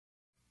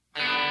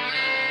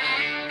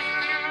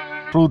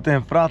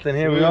Fruten Fraten,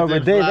 here we are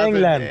with Dave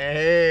England.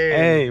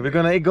 Hey, we're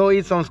gonna go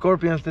eat some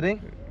scorpions today.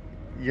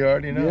 You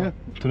already know.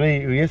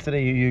 Yeah.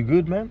 Yesterday, you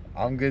good, man?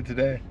 I'm good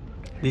today.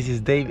 This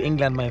is Dave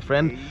England, my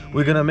friend.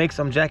 We're gonna make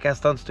some jackass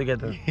stunts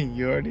together.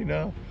 You already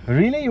know.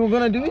 Really? You were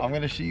gonna do it? I'm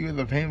gonna shoot you with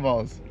the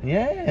paintballs.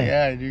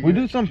 Yeah. Yeah, we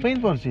do some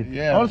paintball shit.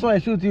 Yeah. Also, I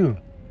shoot you.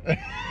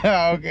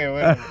 Okay,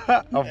 wait.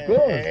 Of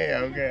course. Hey,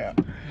 okay.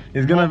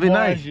 It's gonna be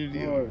nice.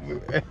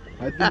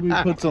 I think we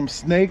put some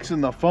snakes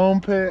in the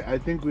foam pit. I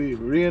think we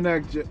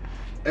reenact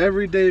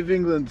every Dave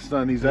England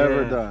stunt he's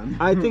ever done.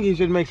 I think he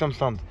should make some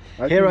stunts.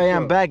 Here I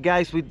am back,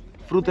 guys, with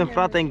Fruten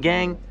Fraten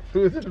gang.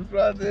 Fruten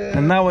Fraten.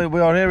 And now we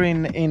are here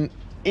in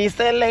East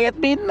LA at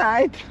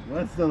midnight.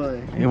 West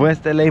LA. In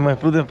West LA, my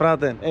Fruten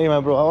Fraten. Hey, my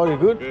bro, how are you?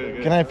 Good?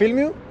 Good. Can I film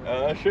you?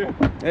 Sure.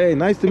 Hey,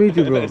 nice to meet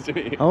you, bro. Nice to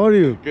meet you. How are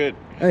you? Good.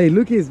 Hey,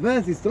 look, he's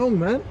fast, he's strong,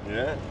 man.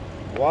 Yeah.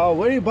 Wow,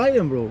 where you buy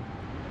them, bro?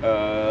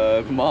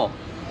 Mall.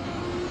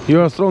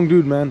 You're a strong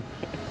dude, man.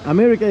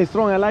 America is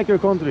strong. I like your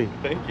country.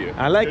 Thank you.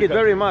 I like it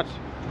very much.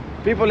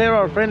 People here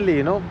are friendly,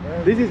 you know.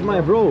 This is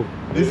my bro.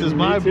 This is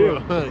my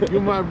bro.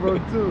 You're my bro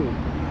too.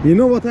 You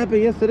know what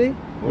happened yesterday?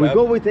 What we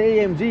happened? go with the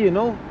AMG, you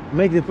know,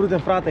 make the Fruten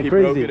Fraten He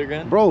crazy. broke it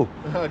again? Bro.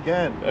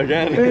 Again.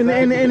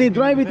 and he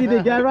drive it in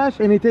the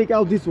garage and he take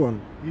out this one.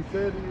 He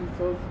said he was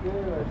so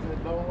scared. I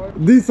said, don't worry.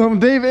 This is some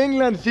Dave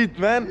England shit,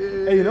 man.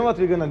 Yeah. Hey, you know what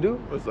we're gonna do?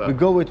 What's up? We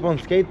go with one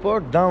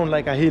skateboard down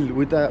like a hill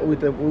with a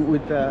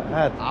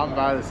hat. I'm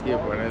by the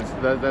skateboard.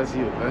 That's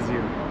you. That's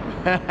you.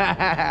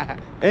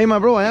 Hey, my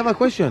bro, I have a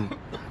question.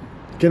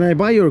 Can I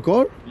buy your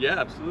car? Yeah,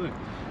 absolutely.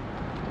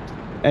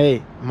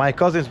 Hey, my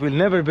cousins will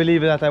never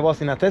believe that I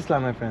was in a Tesla,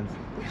 my friends.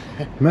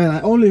 Man, I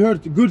only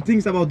heard good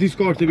things about this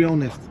car, to be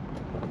honest.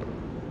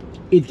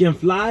 It can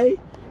fly,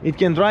 it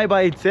can drive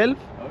by itself.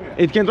 Oh, yeah.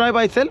 It can drive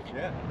by itself?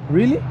 Yeah.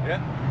 Really? Yeah.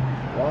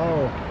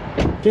 Wow.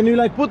 Can you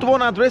like put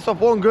one address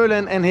of one girl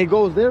and he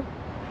goes there?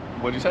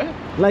 What'd you say?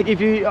 Like if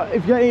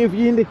you're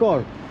in the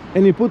car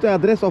and you put the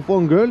address of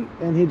one girl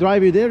and he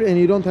drive you there and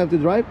you don't have to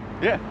drive?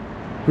 Yeah.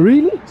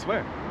 Really? I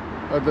swear.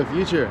 Of the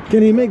future.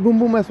 Can he make boom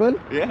boom as well?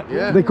 Yeah.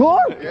 Yeah. The car?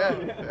 Yeah.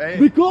 Hey.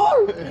 The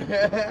car?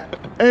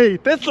 Hey,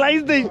 Tesla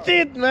is the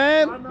shit,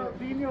 man.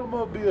 Ronaldinho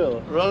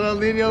mobile.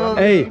 Ronaldinho mobile.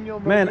 Hey,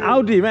 man,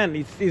 Audi, man,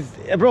 it's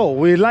bro,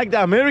 we like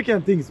the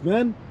American things,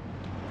 man.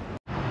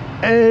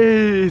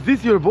 Hey, is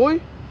this your boy?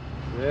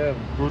 Yeah,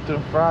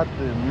 Fruten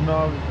Fraten. You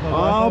know.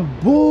 Ah,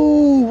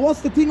 boo!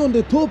 What's the thing on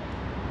the top?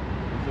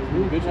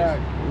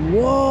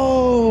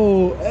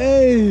 Whoa!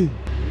 Hey,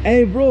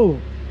 hey, bro.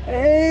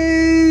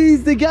 Hey,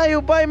 it's the guy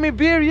who buy me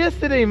beer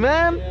yesterday,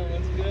 man. Yeah,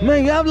 what's good?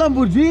 Man, you have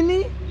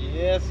Lamborghini?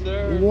 Yes,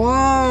 sir.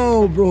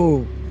 Wow,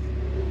 bro.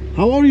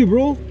 How are you,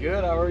 bro?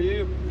 Good, how are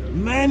you?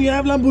 Man, you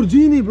have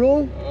Lamborghini,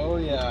 bro. Oh,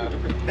 yeah.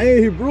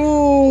 Hey,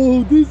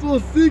 bro, this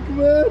was sick,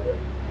 man.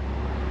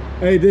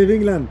 Hey, Dave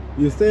England,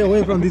 you stay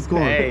away from this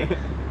car.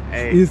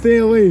 Hey. You stay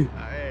away.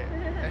 Hey.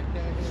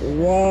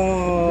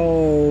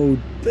 Wow,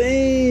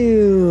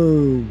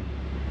 damn.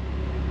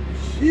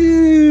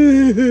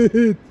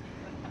 Shit.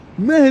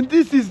 Man,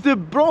 this is the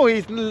bro,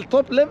 he's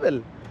top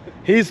level.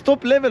 He's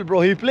top level,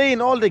 bro. He play in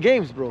all the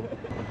games, bro.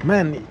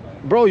 Man,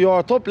 bro, you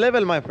are top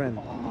level, my friend.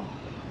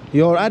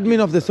 You're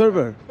admin of the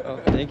server. Oh,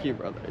 thank you,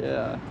 brother.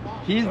 Yeah.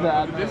 He's the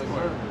admin.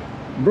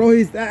 Bro,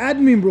 he's the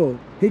admin, bro.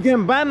 He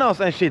can ban us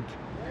and shit.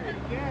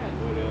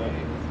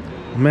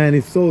 Man,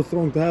 it's so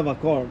strong to have a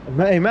car.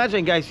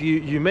 Imagine, guys,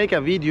 you make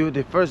a video,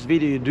 the first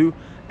video you do,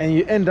 and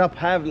you end up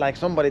have like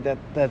somebody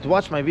that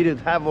watch my video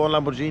to have one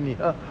Lamborghini.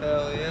 Hell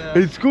yeah.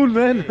 It's cool,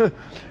 man.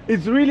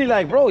 It's really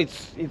like, bro,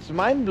 it's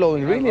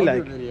mind-blowing, really I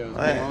like. love your videos.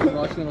 I was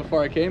watching them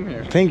before I came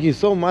here. Thank you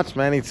so much,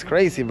 man. It's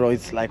crazy, bro.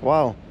 It's like,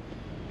 wow.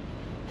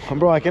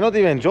 Bro, I cannot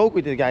even joke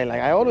with this guy.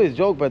 Like, I always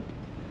joke, but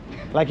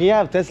like, he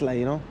have Tesla,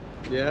 you know?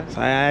 Yeah. So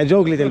I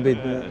joke a little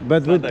bit.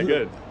 But Not that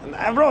good.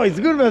 Nah, bro, it's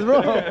good, man,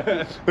 bro.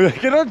 I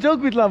cannot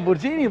joke with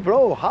Lamborghini,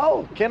 bro.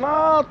 How?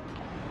 Cannot.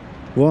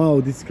 Wow,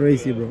 this is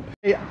crazy, bro.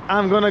 Hey,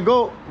 I'm gonna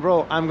go,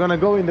 bro. I'm gonna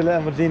go in the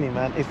Lamborghini,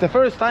 man. It's the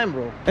first time,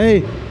 bro.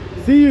 Hey,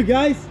 see you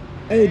guys.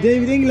 Hey,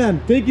 David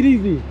England, take it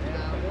easy.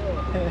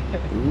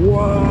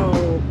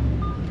 Wow.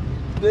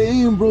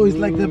 Damn, bro, it's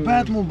like the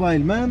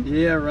Batmobile, man.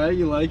 Yeah, right?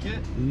 You like it?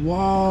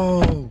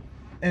 Wow.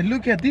 And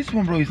look at this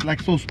one, bro. It's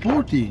like so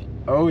sporty.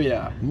 Oh,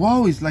 yeah.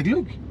 Wow, it's like,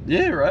 look.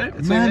 Yeah, right?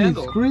 It's Man, a it's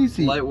handle.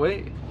 crazy.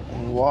 Lightweight.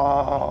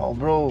 Wow,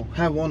 bro.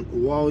 Have one.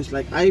 Wow, it's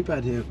like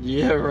iPad here.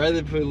 Yeah, right?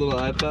 They put a little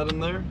iPad in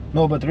there.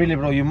 No, but really,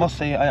 bro, you must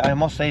say, I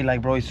must say,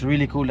 like, bro, it's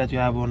really cool that you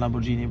have one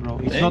Lamborghini, bro.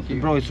 It's Thank not, you.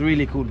 bro, it's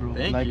really cool, bro.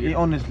 Thank like, you.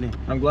 honestly.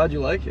 I'm glad you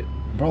like it.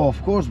 Bro,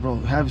 of course, bro.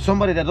 Have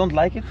somebody that don't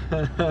like it?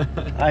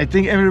 I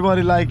think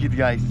everybody like it,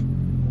 guys.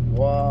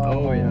 Wow.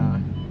 Oh, yeah.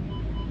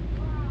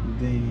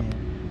 Damn.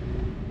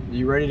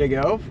 You ready to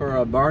go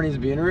for Barney's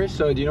Beanery?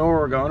 So, do you know where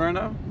we're going right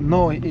now?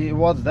 No,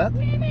 what's that?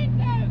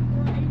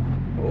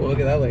 Oh, look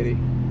at that lady.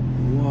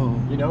 Whoa.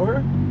 You know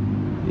her?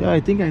 Yeah, I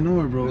think I know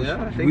her, bro.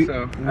 Yeah, I think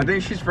so. I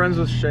think she's friends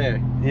with Shay.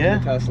 Yeah?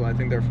 The Tesla. I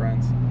think they're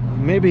friends.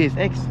 Maybe his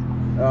ex.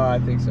 I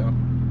think so.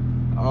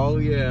 Oh,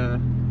 yeah.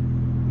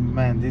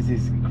 Man, this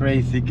is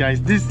crazy,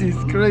 guys. This is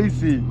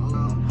crazy.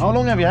 How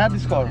long have you had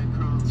this car?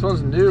 This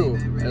one's new.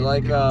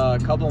 Like a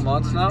couple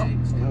months now.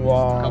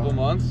 Wow. A couple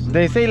months.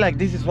 They say like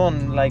this is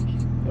one like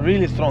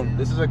really strong.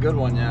 This is a good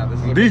one, yeah.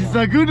 This is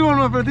a good one,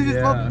 my friend.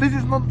 This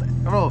is not,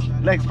 bro.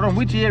 Like from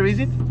which year is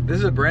it? This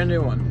is a brand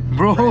new one.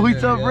 Bro, Brand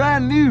it's new, a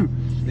brand new.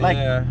 Like,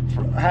 yeah.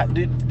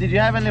 did you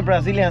have any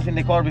Brazilians in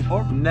the car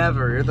before?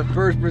 Never. You're the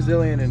first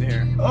Brazilian in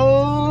here.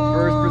 Oh.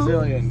 First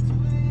Brazilian.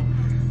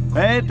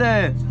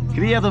 Eite,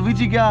 criado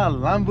Vidigal,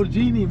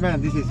 Lamborghini,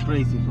 man. This is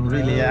crazy, bro.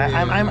 Really,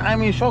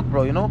 I'm in shock,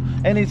 bro. You know,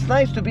 and it's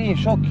nice to be in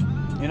shock.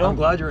 You know. I'm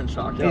glad you're in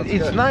shock. Yeah,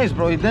 it's nice,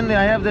 bro. Then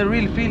I have the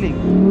real feeling.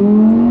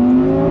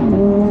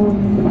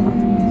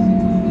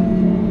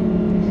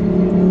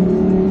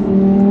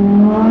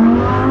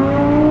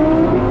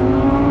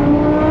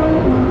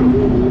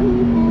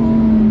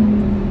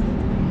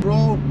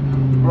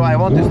 Bro, I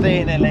want to stay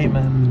in LA,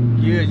 man.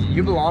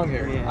 You belong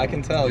here. Yeah. I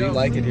can tell. You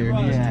like it here.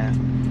 Yeah.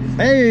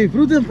 Hey,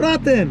 Fruten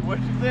Fraten. What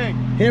you think?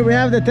 Here we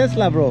have the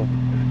Tesla, bro.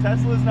 The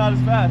Tesla's not as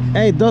fast.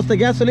 Hey, does the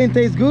gasoline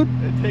taste good?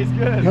 It tastes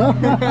good.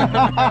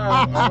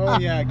 Oh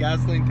yeah,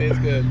 gasoline tastes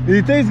good.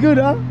 It tastes good,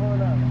 huh?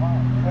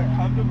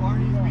 Come to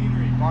Barney's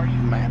Beanery.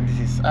 Man, this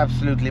is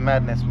absolutely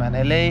madness, man.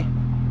 LA,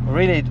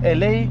 really,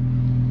 LA,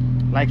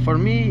 like for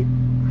me,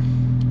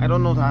 I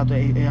don't know how to,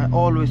 I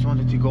always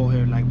wanted to go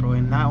here, like, bro,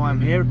 and now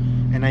I'm here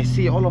and I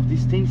see all of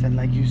these things, and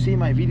like you see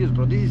my videos,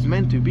 bro, this is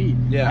meant to be.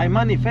 Yeah. I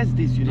manifest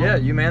this, you know. Yeah,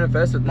 you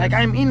manifested this. Like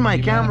I'm in my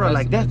camera,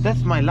 like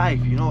that's my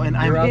life, you know, and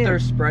You're I'm out here. there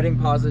spreading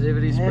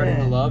positivity, spreading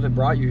the love. It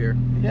brought you here.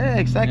 Yeah,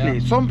 exactly.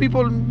 Yeah. Some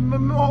people,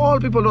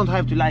 all people don't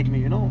have to like me,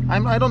 you know.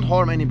 I don't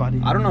harm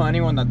anybody. I don't know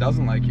anyone that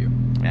doesn't like you.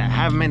 I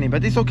have many,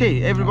 but it's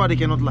okay. Everybody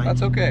cannot like.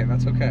 That's okay.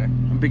 That's okay.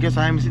 Because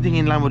I'm sitting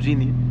in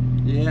Lamborghini.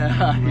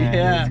 Yeah,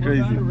 yeah. It's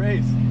crazy. We're to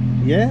race.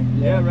 Yeah?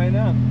 Yeah, right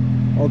now.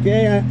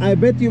 Okay, I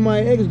bet you my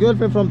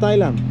ex-girlfriend from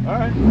Thailand. All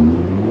right.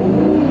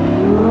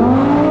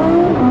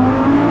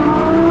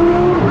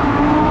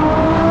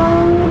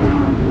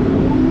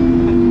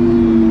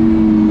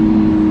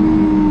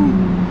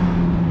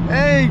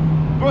 Hey,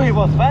 bro, he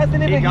was fast in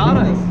the He got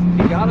us.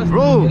 He got us.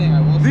 Bro,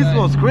 this say.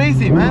 was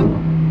crazy, man.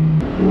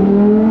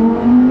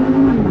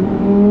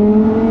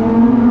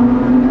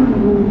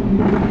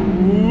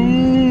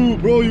 Ooh,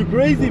 bro, you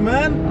crazy,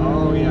 man.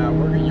 Oh yeah,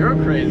 you're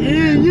crazy.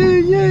 Yeah.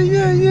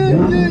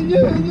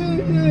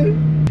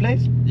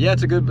 Place? Yeah,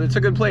 it's a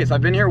good place.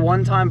 I've been here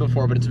one time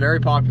before, but it's very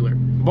popular.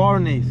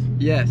 Barney's.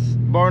 Yes.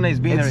 Barney's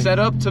Beanery. It's set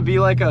up to be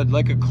like a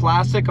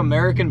classic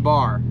American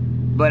bar,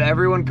 but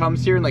everyone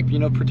comes here and like, you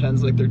know,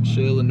 pretends like they're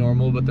chill and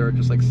normal, but they're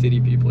just like city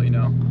people, you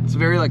know. It's a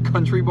very like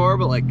country bar,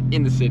 but like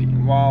in the city.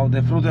 Wow,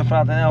 the Fruten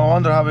Fraten. I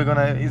wonder how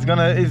it's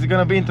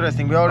gonna be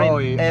interesting. We are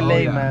in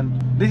LA, man.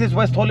 This is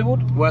West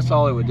Hollywood? West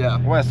Hollywood, yeah.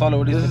 West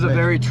Hollywood is This is the a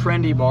place. very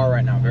trendy bar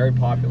right now, very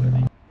popular.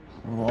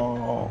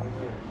 Whoa.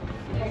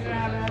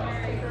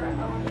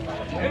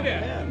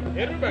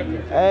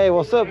 Hey,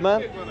 what's up,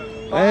 man?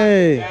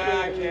 Hey.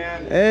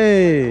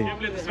 Hey.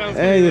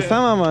 Hey,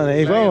 detsamma, man.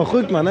 Hey, fan vad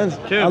sjukt, man.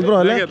 Allt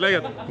bra, eller?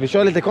 Läget. Vi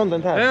kör lite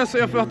content här.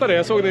 Jag fattar det.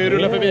 Jag såg dig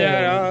rulla förbi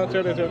här. Ja,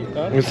 trevligt.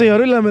 Ja. Vi ser,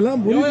 jag rullar med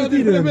Lambo. Ja,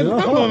 du rullar med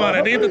Lambo,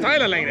 mannen. Det är inte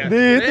Thailand längre. Det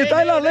är inte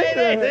Thailand Nej,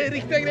 längre. det är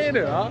riktiga grejer nu.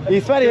 Ja.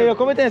 I Sverige, jag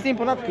kommer inte ens in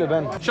på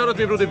nattklubben. Shoutout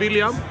till min broder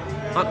William.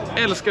 Han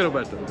älskar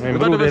Roberto. Min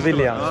broder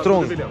William,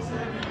 strong.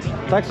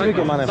 Tack så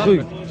mycket, mannen.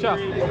 Sjukt.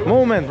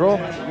 Moment, bro. We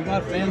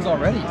got fans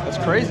already. That's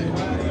crazy.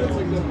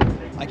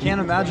 I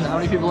can't imagine how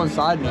many people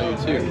inside know you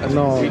too.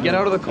 No. We get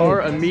out of the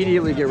car,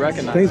 immediately get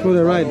recognized. Thanks for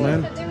the ride,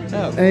 man.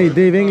 Yeah. Hey,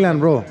 Dave England,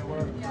 bro.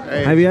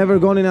 Hey. Have you ever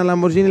gone in a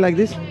Lamborghini like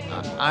this?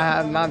 I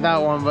have not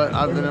that one, but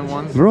I've been in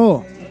one.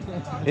 Bro,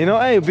 you know,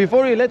 hey,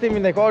 before you let him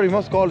in the car, you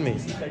must call me.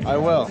 I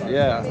will.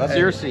 Yeah, that's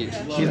your seat.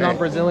 She's not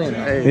Brazilian.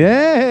 Though.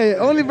 Yeah,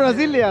 only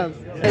Brazilians.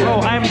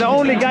 Bro, I'm the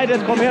only guy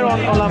that come here on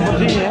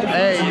Lamborghini.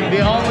 Hey,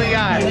 the only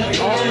guy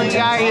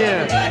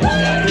here.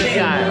 This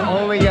guy,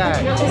 only guy.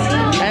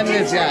 And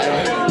this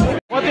guy.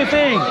 What do you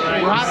think?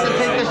 You have to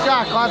take the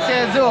shot.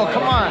 Clase Azul,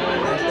 come on.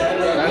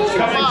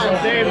 Come on.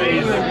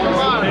 Come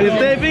on. It's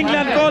Dave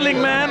England calling,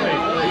 man.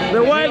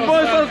 The wild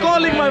boys are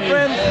calling, my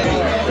friend.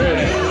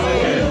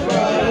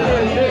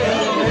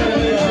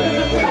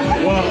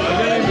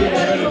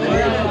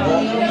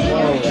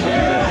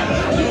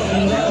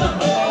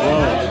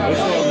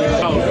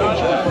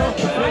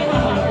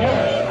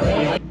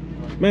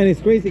 Man,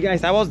 it's crazy,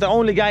 guys. I was the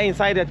only guy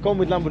inside that come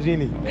with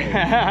Lamborghini.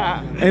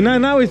 And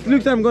now it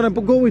looks like I'm gonna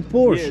go with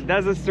Porsche. Yeah,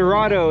 that's a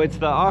Serato. It's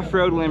the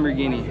off-road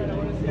Lamborghini.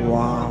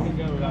 Wow.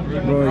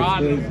 Bro, it's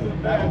crazy.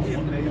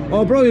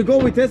 Oh, bro, you go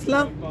with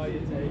Tesla?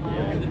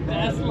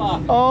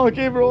 Tesla. Oh,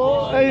 okay,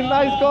 bro. Hey,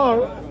 nice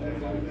car.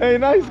 Hey,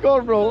 nice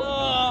car, bro.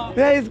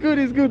 Yeah, it's good,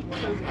 it's good.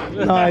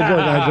 No,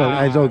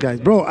 I joke, guys.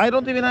 Bro, I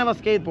don't even have a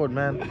skateboard,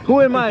 man.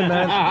 Who am I,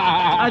 man?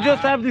 I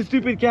just have this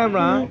stupid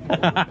camera,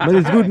 huh? But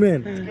it's good,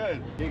 man. It's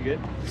good. You're good.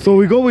 So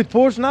we go with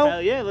Porsche now?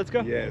 Hell yeah, let's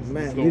go. Yes,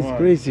 Man, this is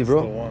crazy,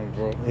 bro. This is the one,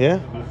 bro. Yeah?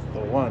 This is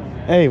the one.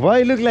 Hey, why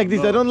you look like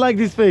this? I don't like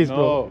this face, bro.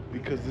 No,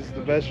 because this is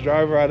the best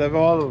driver out of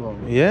all of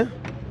them. Yeah?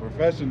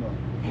 Professional.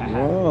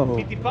 Wow.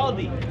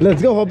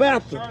 Let's go,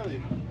 Roberto.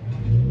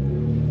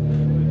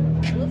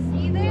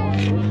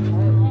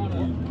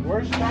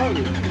 Where's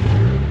Charlie?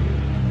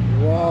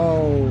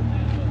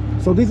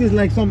 So this is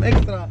like some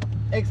extra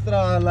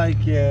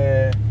like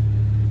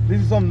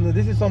this is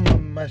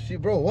some machine,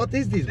 bro. What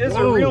is this? This is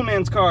a real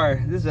man's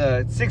car. This is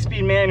a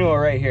 6-speed manual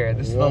right here.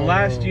 This is the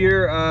last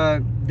year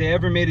they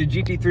ever made a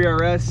GT3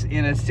 RS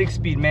in a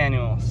 6-speed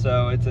manual.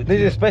 So it's a.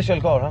 This is a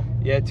special car, huh?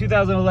 Yeah,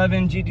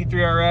 2011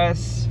 GT3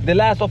 RS. The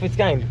last of its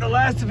kind. The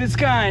last of its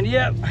kind.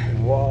 Yep.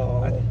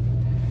 Wow.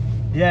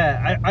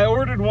 Yeah, I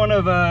ordered one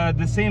of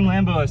the same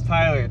Lambo as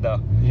Tyler though.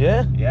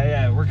 Yeah?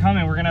 Yeah, we're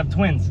coming. We're gonna have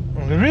twins.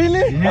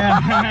 Really?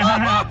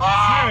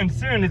 Yeah.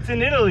 soon. It's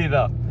in Italy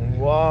though.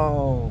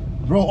 Wow.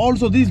 Bro,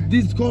 also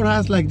this car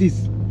has like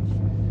this.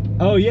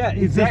 Oh yeah,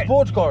 It's a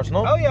sports cars,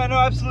 no? Oh yeah, no,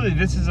 absolutely.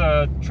 This is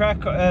a track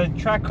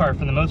car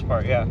for the most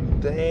part. Yeah.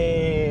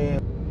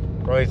 Damn.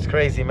 Bro, it's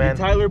crazy, man.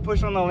 Did Tyler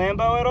push on the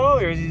Lambo at all,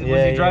 or was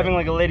he driving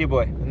like a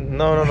ladyboy?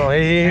 No.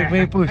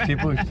 He pushed.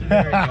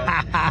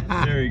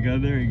 There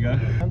you go.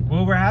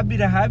 Well, we're happy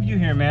to have you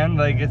here, man.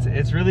 Like,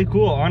 it's really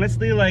cool.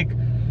 Honestly, like,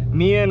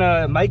 me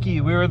and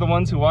Mikey, we were the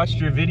ones who watched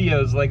your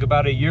videos like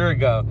about a year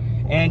ago,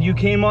 and you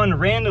came on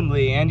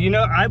randomly. And you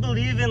know, I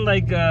believe in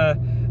like,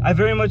 I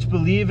very much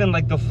believe in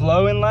like the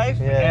flow in life,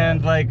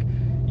 and like,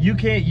 you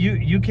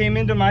came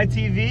into my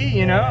TV,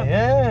 you know,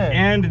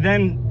 and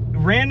then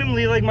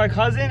randomly like my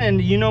cousin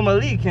and you know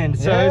Malik, and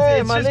so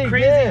it's Malik, just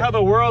crazy how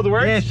the world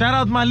works. Yeah, shout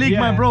out Malik,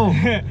 my bro.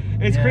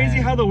 It's crazy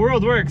how the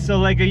world works. So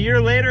like a year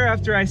later,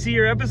 after I see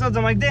your episodes,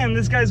 I'm like, damn,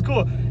 this guy's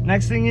cool.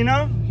 Next thing you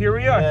know, here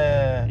we are.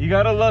 Yeah. You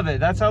gotta love it.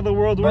 That's how the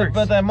world works.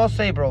 But I must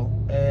say, bro,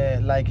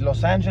 like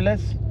Los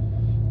Angeles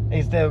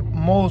is the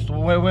most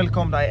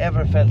welcomed I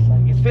ever felt.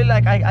 Like, it feels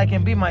like I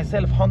can be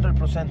myself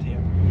 100%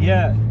 here.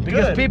 Yeah,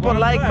 because people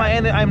like my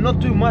energy. I'm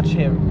not too much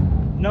here.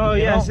 No,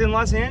 yes, in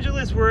Los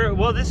Angeles,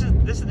 this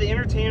is the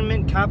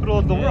entertainment capital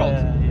of the world.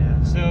 Yeah.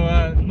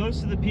 So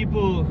most of the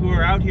people who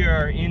are out here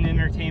are in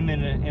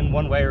entertainment in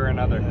one way or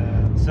another.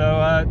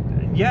 So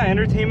yeah,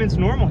 entertainment's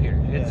normal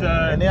here. It's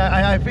and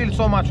I feel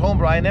so much home,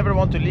 bro. I never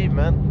want to leave,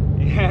 man.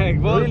 Yeah,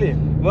 well, really.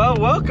 Well,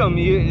 welcome.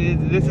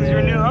 This is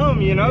your new home.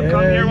 You know,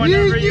 come here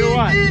whenever you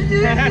want.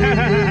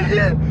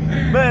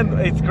 Man,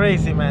 it's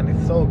crazy, man.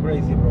 It's so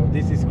crazy, bro.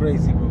 This is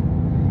crazy, bro.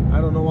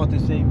 I don't know what to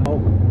say, man.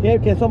 Oh, here,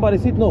 can somebody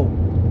sit? No.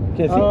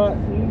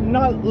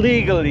 Not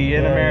legally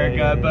in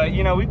America, but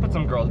you know, we put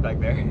some girls back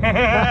there.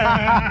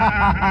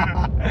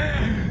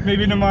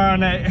 Maybe tomorrow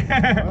night.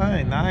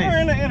 Right, nice. Or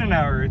in an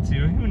hour or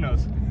two, who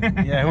knows?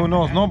 Yeah, who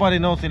knows? Nobody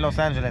knows in Los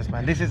Angeles,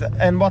 man. This is,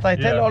 and what I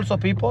tell also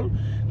people,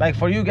 like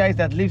for you guys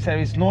that live here,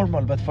 it's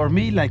normal, but for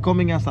me, like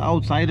coming as an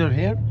outsider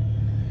here,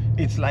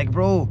 it's like,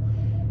 bro,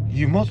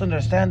 you must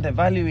understand the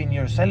value in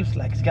yourselves.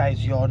 Like,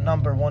 guys, you're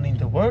 #1 in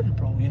the world,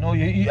 bro. You know,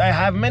 I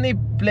have many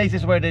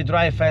places where they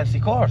drive fancy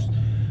cars,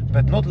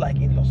 but not like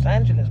in Los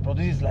Angeles, bro.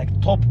 This is like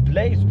top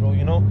place, bro,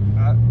 you know?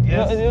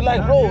 You're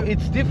like, bro,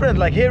 it's different.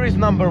 Like, here is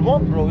 #1,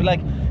 bro.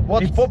 Like,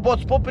 what's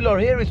popular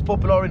here is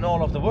popular in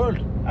all of the world.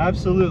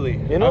 Absolutely.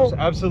 You know?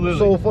 Absolutely.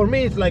 So for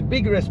me, it's like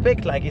big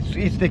respect. Like,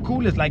 it's the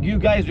coolest. Like, you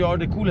guys, you are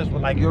the coolest. But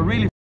like, you're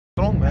really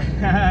strong,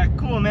 man.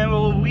 Cool, man.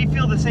 Well, we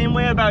feel the same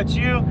way about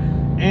you.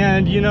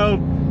 And, you know,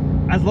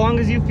 as long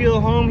as you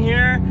feel home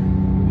here,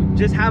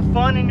 just have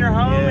fun in your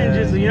home, and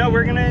just, you know,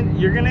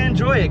 you're gonna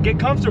enjoy it. Get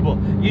comfortable.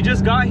 You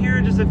just got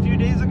here just a few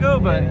days ago,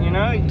 but you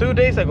know, 2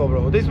 days ago,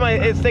 bro. This is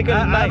my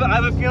second night. I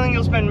have a feeling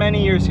you'll spend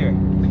many years here.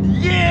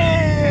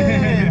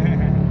 Yeah.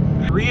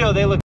 Rio,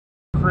 they look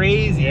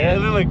crazy. They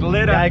look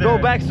lit out I there. go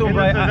back soon,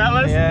 right?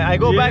 I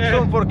go back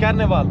soon for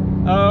Carnival.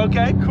 Oh,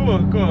 okay, cool.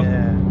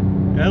 Yeah.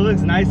 It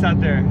looks nice out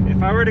there.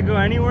 If I were to go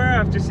anywhere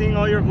after seeing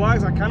all your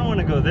vlogs, I kind of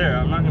want to go there.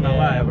 I'm not gonna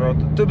lie, bro.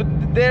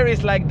 There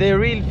is like the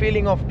real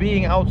feeling of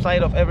being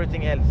outside of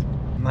everything else.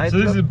 Nice. So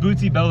this is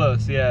Booty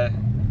Bellows, yeah.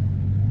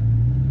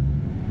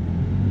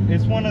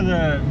 It's one of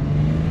the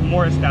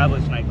more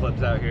established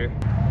nightclubs out here.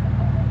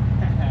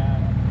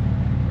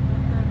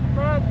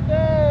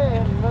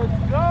 Let's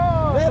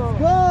go! Let's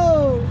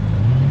go!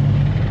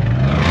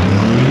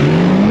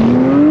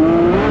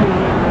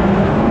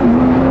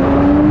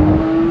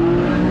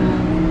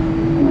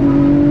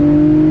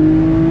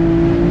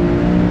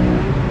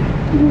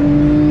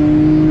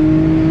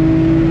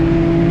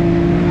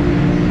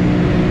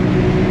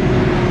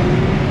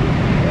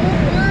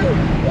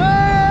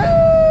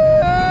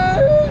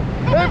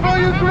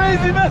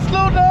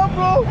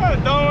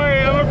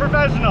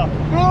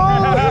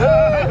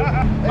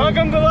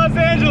 Welcome to Los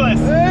Angeles.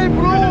 Hey,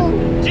 bro.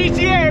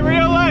 GTA,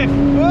 real life.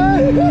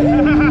 Hey.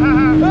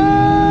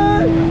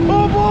 Hey.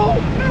 Hobo.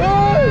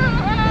 Hey.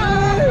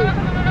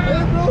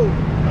 Hey, bro.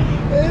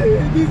 Hey,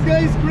 this guy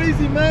is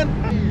crazy, man.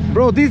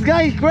 Bro, this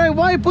guy is crazy.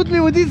 Why put me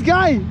with this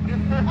guy?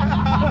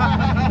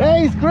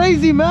 Hey, he's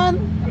crazy, man.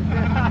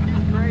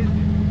 He's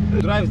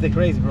crazy. Drives the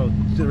crazy, bro.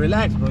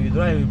 Relax, bro. You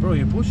drive, bro.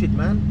 You push it,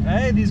 man.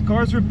 Hey, these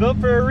cars were built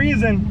for a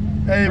reason.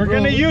 Hey, we're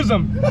gonna use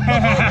them.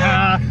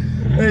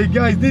 Hey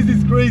guys, this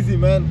is crazy,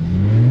 man.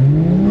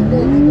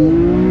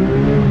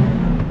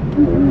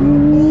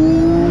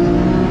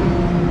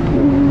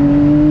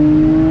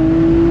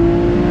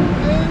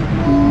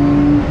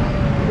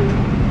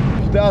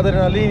 The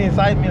adrenaline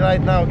inside me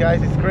right now,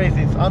 guys, it's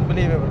crazy. It's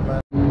unbelievable,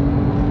 man.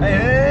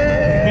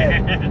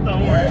 Hey, hey.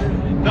 Don't worry.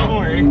 Don't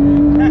worry.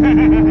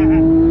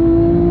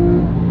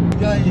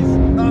 Guy is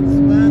nuts,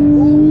 man.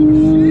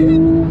 Oh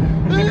shit!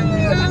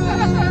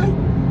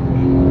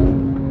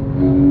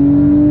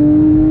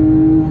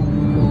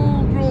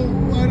 Oh, bro,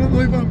 I don't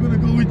know if I'm gonna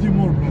go with you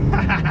more, bro.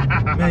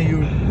 Man, you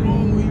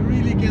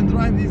really can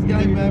drive this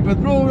guy, man.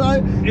 But bro,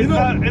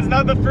 It's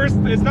not the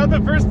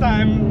first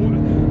time.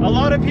 A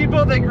lot of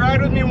people, they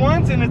ride with me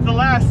once and it's the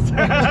last.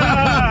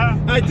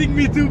 I think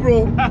me too,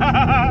 bro.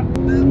 Don't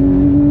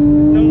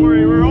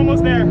worry, we're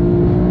almost there.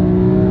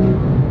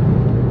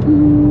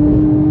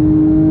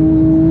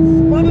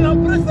 Man,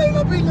 I'm pressing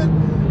the big.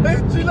 Hey,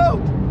 chill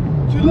out,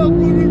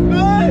 bro. We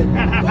fly.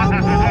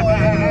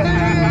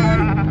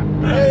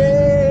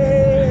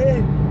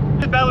 Hey.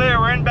 Bel Air,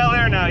 we're in Bel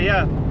Air now,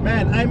 yeah.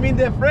 Man, I'm in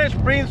the Fresh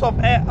Prince of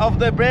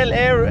the BEL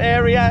AIR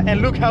area,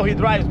 and look how he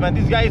drives, man.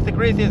 This guy is the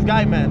craziest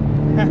guy, man.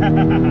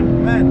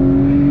 Man.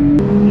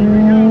 Here we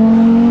go.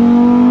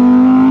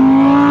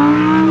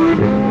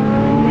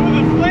 Look at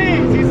the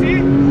flames, you see?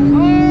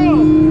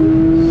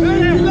 Oh!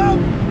 Hey, chill out!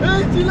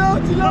 Hey, chill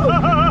out! Hey, chill out!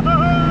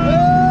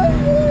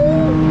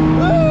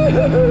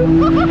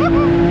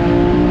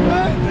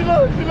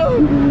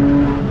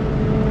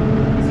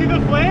 You see the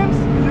flames?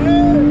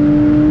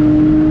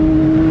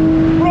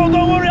 Bro,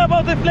 don't worry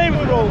about the flames,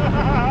 bro.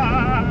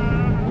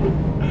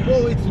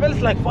 Bro, it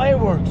smells like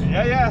fireworks.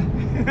 Yeah.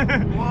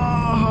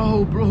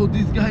 Wow, bro,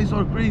 these guys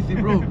are crazy,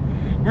 bro.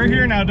 We're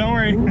here now, don't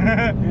worry. You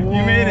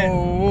made it.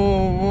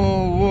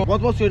 Whoa.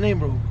 What was your name,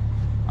 bro?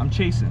 I'm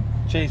chasing.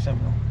 Jason,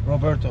 bro.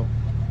 Roberto.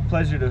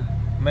 Pleasure to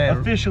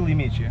officially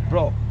meet you.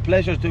 Bro,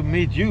 pleasure to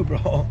meet you,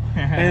 bro.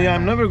 And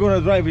I'm never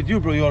gonna drive with you,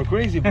 bro. You are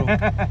crazy, bro.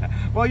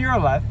 Well, you're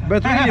alive.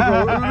 But really,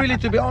 bro, really,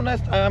 to be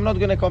honest, I'm not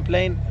gonna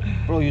complain.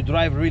 Bro, you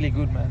drive really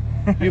good, man.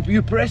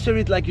 You pressure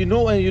it like you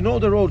know, and you know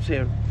the roads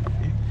here.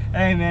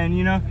 Hey, man,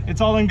 you know,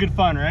 it's all in good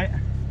fun, right?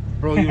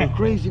 Bro, you're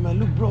crazy, man.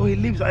 Look, bro, he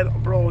lives.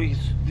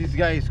 This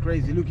guy is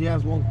crazy. Look, he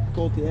has one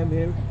KTM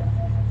here.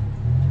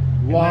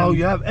 Wow,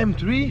 you have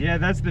M3? Yeah,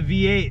 that's the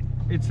V8.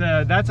 It's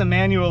that's a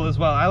manual as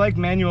well. I like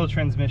manual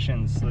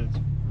transmissions. So it's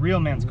real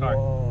man's car.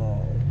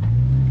 Wow.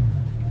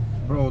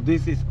 Bro,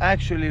 this is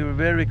actually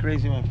very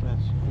crazy, my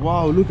friends.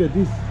 Wow, look at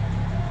this.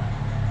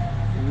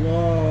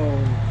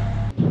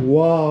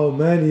 Wow,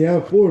 man, you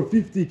have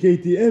 450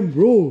 KTM,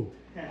 bro.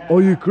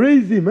 Are you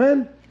crazy,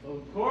 man?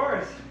 Of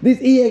course. This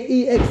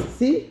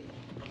EXC?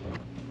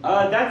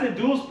 That's a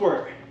dual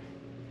sport.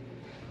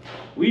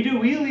 We do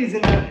wheelies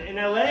in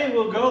LA.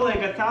 We'll go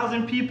like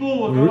 1,000 people.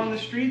 We'll go on the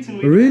streets and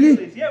we do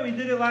wheelies. Yeah, we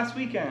did it last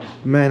weekend.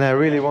 Man, I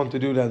really want to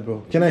do that,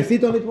 bro. Can I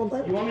sit on it one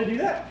time? You want to do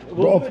that?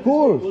 Bro, of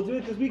course. We'll do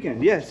it this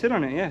weekend. Yeah, sit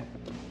on it, yeah.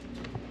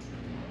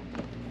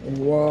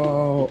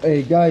 Wow.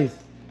 Hey, guys,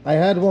 I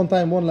had one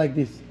like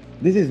this.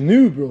 This is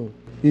new, bro.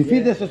 You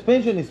feel the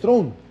suspension is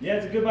strong. Yeah,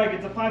 it's a good bike.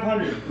 It's a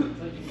 500.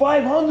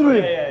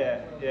 500?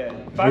 Yeah.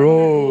 500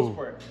 Bro. dual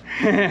sport.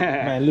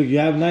 Man, look, you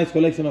have nice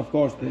collection of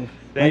cars, bro.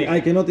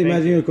 I cannot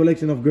imagine your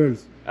collection of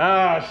girls.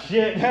 Oh,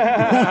 shit.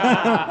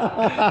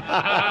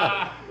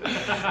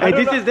 Hey,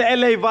 this is the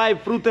LA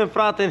vibe, Fruten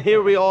Fraten.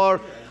 Here we are.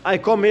 I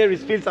come here, it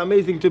feels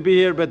amazing to be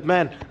here, but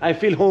man, I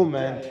feel home,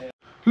 man.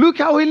 Look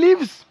how he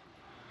lives.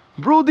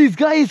 Bro, this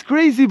guy is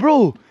crazy,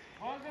 bro.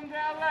 Welcome to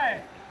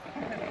LA.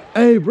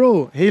 Hey,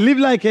 bro, he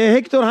lived like a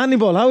Hector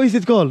Hannibal. How is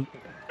it called?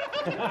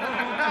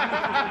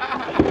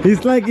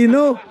 He's like, you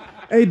know.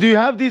 Hey, do you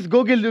have this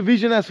goggle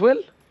vision as well?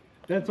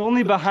 That's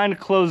only behind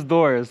closed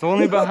doors.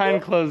 Only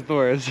behind closed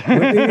doors.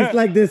 But it's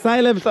like the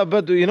silence,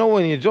 but you know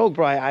when you joke,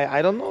 bro,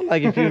 I don't know,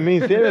 like if you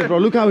mean serious, bro.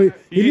 Look how he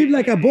lived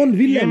like a Bond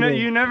villain, bro.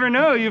 You never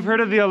know. You've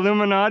heard of the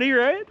Illuminati,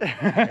 right? Bro.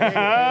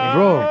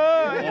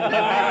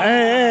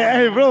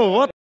 Hey, bro,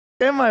 what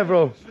am I,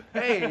 bro?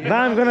 Hey,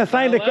 now I'm gonna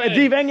sign the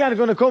Deep England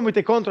gonna come with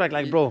the contract,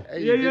 like, bro.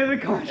 Yeah, the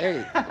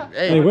contract.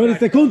 Hey, where is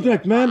the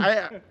contract,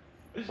 man?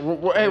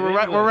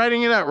 We're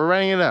writing it up. We're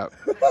writing it up.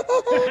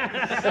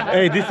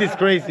 Hey, this is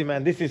crazy,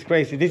 man. This is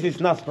crazy. This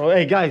is nuts, bro.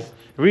 Hey, guys,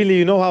 really,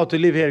 you know how to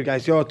live here,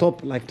 guys. You're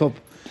top, like top.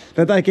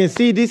 That I can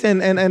see this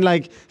and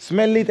like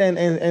smell it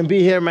and be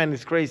here, man.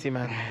 It's crazy,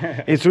 man.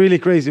 It's really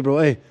crazy, bro.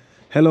 Hey,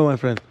 hello, my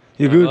friend.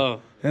 You good?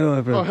 Hello,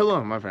 my friend. Oh,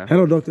 hello, my friend.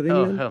 Hello, Dr.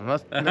 England. Hello.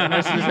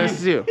 Nice to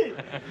see you.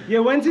 Yeah,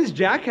 when's his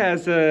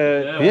Jackass?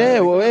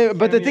 Yeah, well,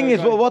 but the thing is,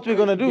 what we're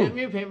gonna do? Get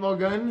me a paintball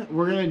gun.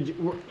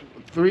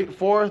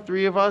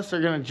 Three of us are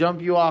gonna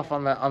jump you off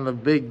on the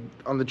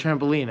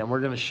trampoline, and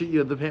we're gonna shoot you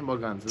with the paintball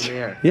guns in the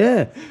air.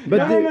 Yeah,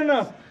 but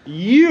no.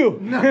 You.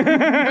 No.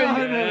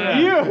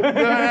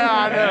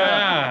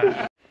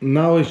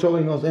 Now he's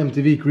showing us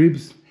MTV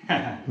cribs.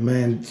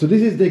 Man, so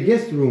this is the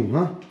guest room,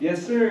 huh?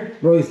 Yes, sir.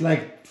 Bro, it's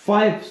like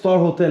 5-star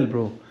hotel,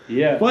 bro.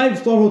 Yeah.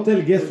 5-star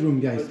hotel guest room,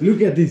 guys.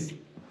 Look at this.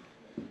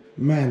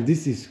 Man,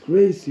 this is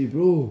crazy,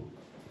 bro.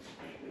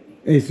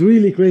 It's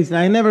really crazy.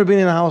 I never been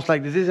in a house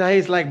like this. This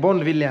is like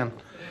Bond villain.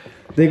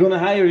 They're gonna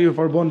hire you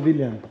for Bond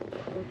villain.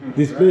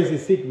 This place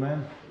is sick,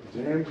 man.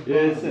 Yeah,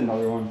 it's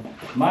another one.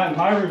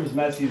 My room's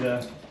messy though.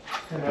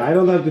 I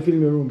don't have to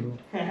film your room, bro.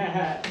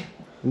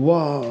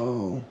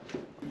 Wow.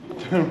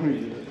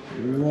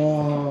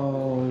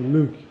 Wow,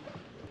 look.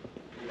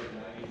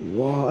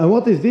 Wow, and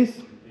what is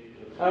this?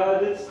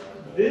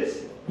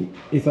 This?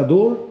 It's a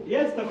door?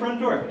 Yes, the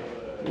front door.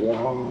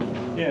 Wow.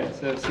 Yeah,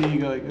 so see you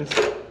go like this.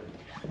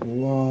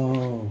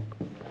 Wow.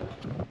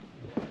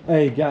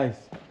 Hey guys,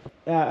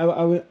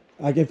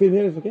 I can film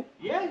here, it's okay?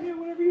 Yeah,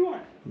 whatever you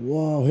want.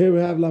 Wow, here we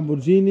have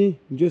Lamborghini,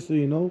 just so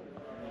you know.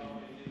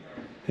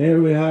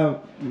 Here we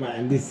have,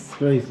 man, this is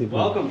crazy, bro.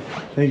 Welcome.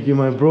 Thank you,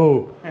 my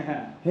bro.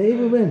 Hey,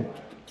 Ruben.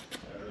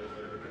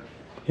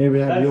 Here we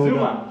have That's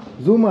Yoga.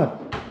 Zuma.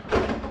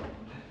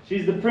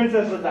 She's the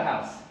princess of the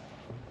house.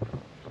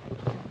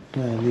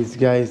 Man, this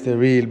guy is the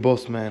real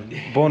boss, man.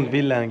 Bond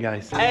villain,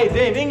 guys. Hey,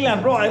 Dave,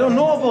 England, bro. I don't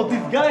know about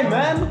this guy,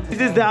 man. This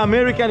is the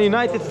American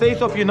United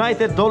States of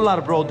United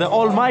Dollar, bro. The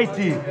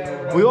Almighty.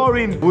 We are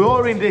in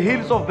the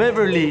hills of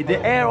Beverly, the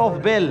air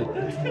of BEL.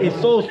 It's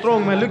so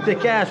strong, man. Look the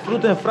cash,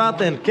 Fruten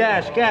Fraten,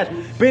 cash.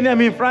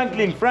 Benjamin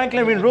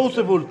Franklin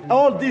Roosevelt.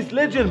 All these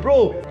legends,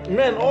 bro.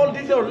 Man, all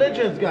these are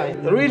legends, guys.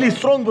 Really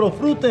strong, bro.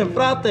 Fruten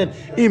Fraten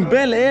in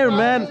BEL AIR,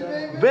 man.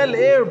 BEL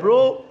AIR,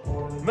 bro.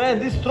 Man,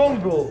 this strong,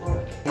 bro.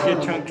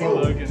 Get chunky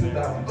look in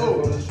there.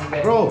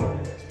 Bro,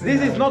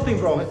 this is nothing,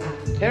 bro.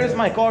 Here's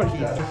my car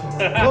keys.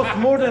 Cost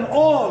more than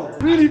all.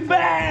 Really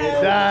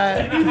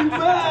bad. Really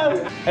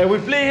bad. And we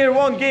play here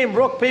one game,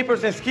 rock,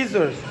 papers, and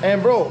scissors.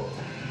 And bro,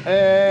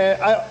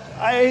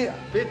 I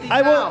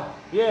want,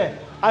 yeah,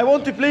 I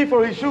want to play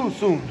for his shoes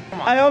soon.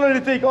 I already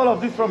take all of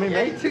this from him.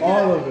 Yeah,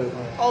 All of it.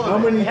 How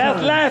many? He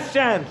has last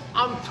chance.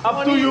 I'm 20,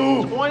 Up to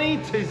you. 20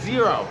 to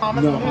 0. I'm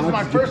gonna lose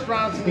my first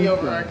round to be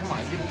over. All right, come on,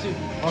 give it to me.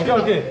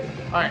 Okay.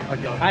 All right.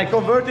 Okay. I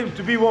convert him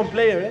to be one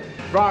player. Eh?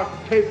 Rock,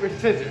 paper,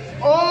 scissors.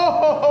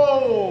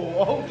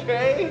 Oh,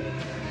 okay.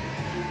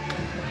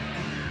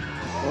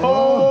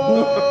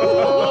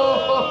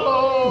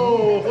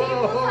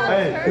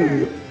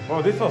 Hey.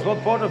 Oh, this was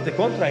not part of the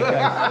contract,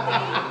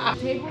 guys.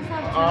 Tables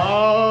have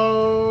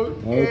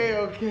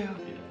Okay.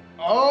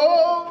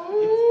 Oh.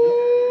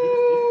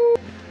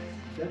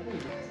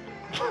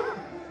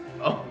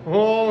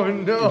 Oh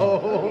no!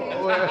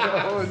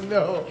 Oh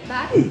no!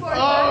 back and forth.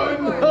 Oh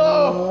no!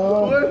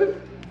 What?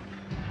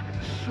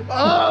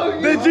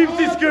 Oh, The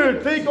gypsy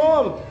skirt, take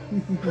all.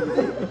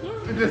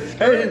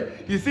 Hey,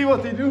 you see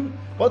what they do?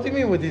 What do you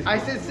mean with this? I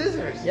said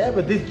scissors. Yeah,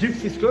 but this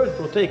gypsy skirt,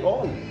 bro, take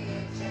all.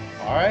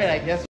 All right, I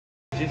guess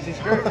gypsy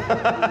skirt.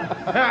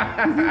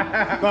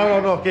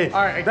 No, okay.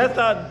 All right, That's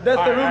all the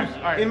right, rules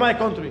all right. in my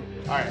country.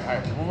 All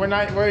right.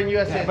 Well, we're in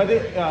USA. Yeah, but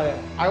they, yeah.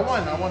 I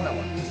won that one.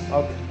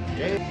 Okay.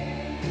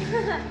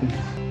 Okay.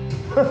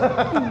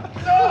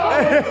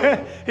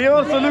 He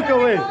also look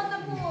away.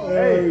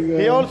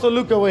 Hey, He also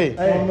look away.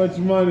 How much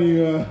money?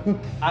 A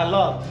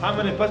lot. How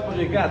many passports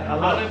you got? A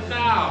lot.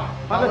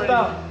 100,000.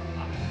 100,000.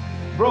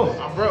 Bro,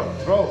 I'm broke.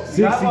 bro.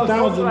 we have a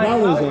contract $60,000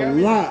 now. a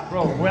lot.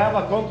 Bro, we have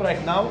a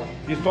contract now.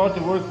 You start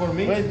to work for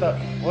me. Wait,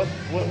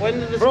 when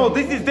did this? Bro, come?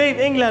 this is Dave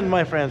England,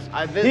 my friends.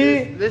 This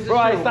is bro,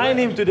 I true. signed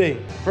him today.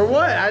 For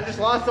what? I just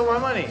lost all my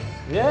money.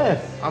 Yes.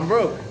 I'm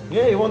broke.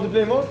 Yeah, you want to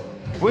play more?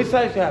 Which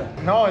size you have?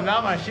 No,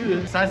 not my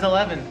shoes. Size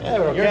 11. Yeah,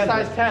 bro, You're can,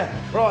 size bro. 10.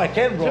 Bro, I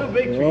can, bro. Too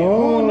big for you.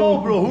 Who know,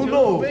 bro? Who Too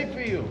know? big for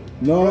you.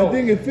 No, Bro. I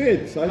think it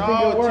fits. I think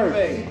No, it too works.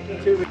 big.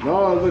 Too big.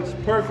 No, it looks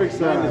perfect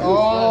size.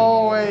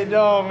 Oh wait,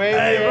 no, maybe.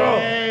 Hey, bro.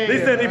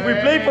 Listen, if we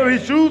play for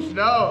his shoes,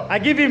 No. I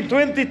give him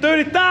 20,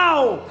 30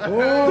 thou.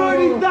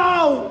 30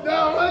 thou.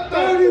 No, what the?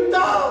 30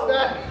 thou.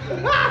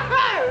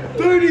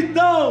 30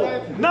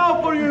 thou.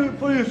 Now for your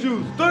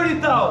shoes. 30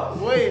 thou.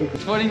 Wait,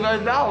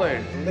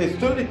 $25. It's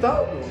 30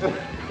 thou, bro.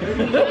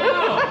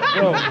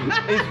 Bro,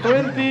 it's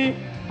 20.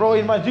 Bro,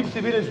 in my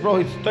gypsy village, bro,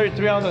 it's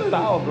 3,300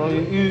 thou, bro.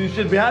 You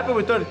should be happy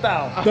with 30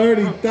 thou.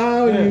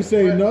 30,000, you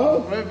say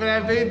no? Wait, but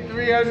I paid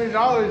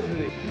 $300 for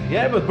this.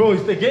 Yeah, but bro,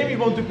 it's the game you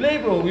want to play,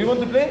 bro. You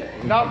want to play?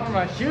 Not for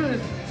my shoes.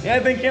 Yeah,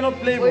 then cannot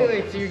play, bro.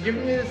 Wait, so you're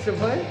giving me this to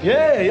play?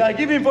 Yeah, I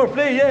give him for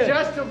play, yeah.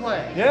 Just to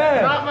play?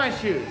 Yeah. Not my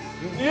shoes.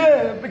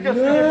 Yeah, because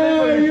you can Yeah,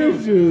 play for your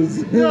your shoes.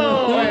 shoes.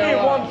 No. Okay,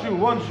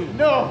 one shoe.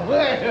 No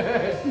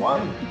way.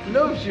 One.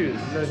 No shoes.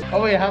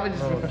 Oh wait, how about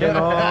just? Okay,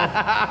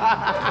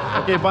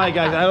 no. Okay, bye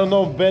guys. I don't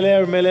know BEL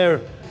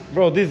AIR.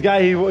 Bro, this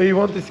guy he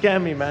want to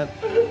scam me, man.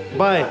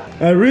 Bye.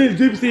 A real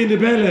gypsy in the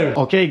BEL AIR.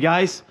 Okay,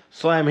 guys.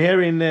 So I'm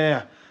here in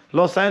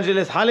Los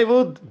Angeles,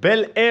 Hollywood,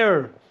 BEL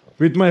AIR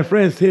with my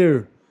friends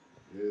here.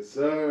 Yes,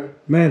 sir.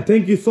 Man,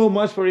 thank you so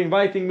much for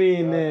inviting me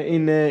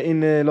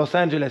in Los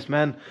Angeles,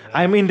 man.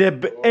 I'm in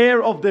the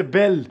air of the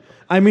BEL.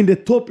 I'm in the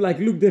top, like,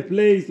 look the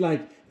place,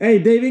 like, hey,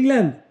 Dave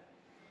England.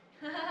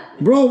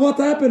 Bro, what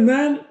happened,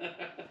 man?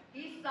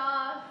 He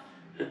saw.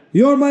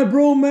 You're my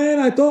bro, man.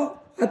 I thought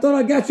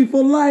I got you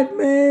for life,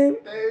 man.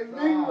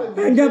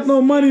 I ain't got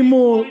no money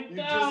more. You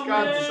just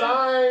got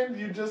signed.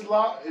 You just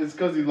lost. It's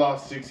because he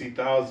lost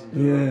 60,000 to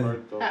Yeah.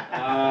 Roberto.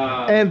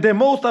 And the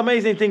most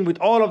amazing thing with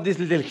all of this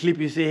little clip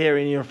you see here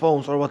in your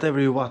phones or whatever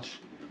you watch,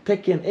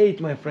 Tekken 8,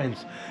 my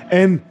friends.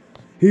 And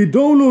he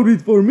downloaded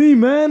it for me,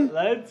 man.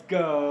 Let's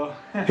go.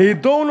 He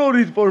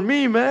downloaded it for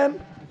me, man.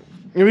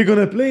 And we're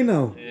gonna play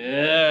now.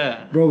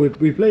 Yeah. Bro,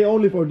 we play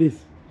only for this.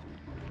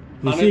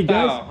 You see,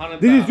 guys?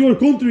 This is your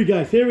country,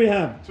 guys. Here we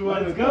have.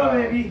 Let's go,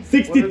 baby.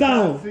 60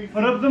 thou.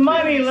 Put up the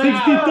money.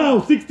 Let's 60 thou.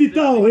 60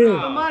 thou here.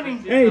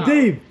 Hey,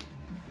 Dave.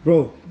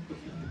 Bro.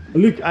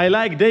 Look, I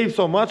like Dave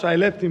so much, I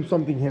left him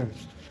something here.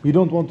 You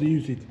don't want to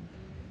use it.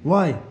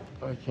 Why?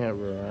 I can't,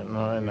 bro. No,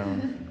 I know.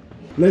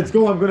 Let's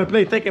go. I'm gonna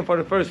play Tekken for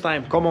the first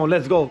time. Come on,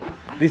 let's go.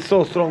 This is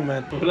so strong,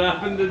 man. What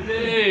happened to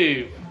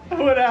Dave?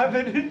 What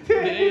happened to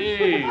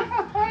Dave?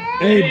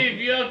 Hey, Dave,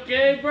 you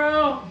okay,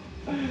 bro?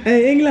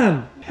 hey,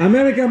 England.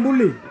 American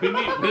bully.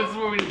 This is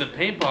where we need the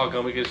paintball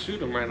gun. We can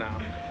shoot him right now.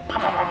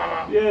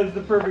 Yeah, it's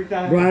the perfect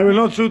time. Bro, I will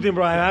not shoot him,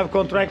 bro. I have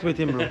contract with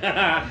him, bro.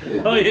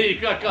 Oh yeah, you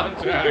got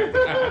contract.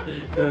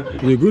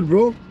 You good,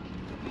 bro?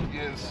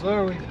 Yes,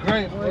 sir. We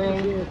great,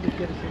 bro.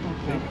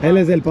 Él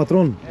es el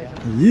patrón.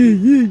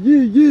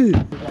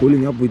 Yeah.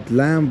 Pulling up with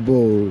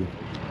Lambo.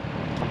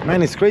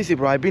 Man, it's crazy,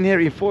 bro. I've been here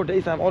in 4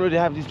 days. I already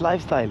have this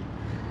lifestyle.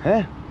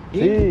 ¿Eh?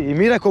 Sí, y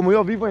mira como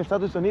yo vivo en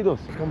Estados Unidos.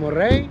 Como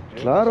rey?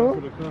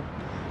 Claro.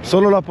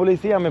 Solo la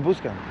policía me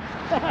busca.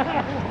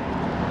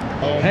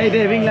 Hey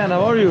Dave, England,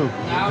 how are you?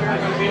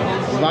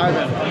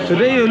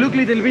 Today you look a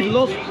little bit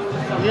lost.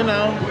 You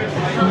know,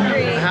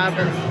 it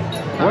happens.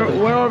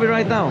 Where are we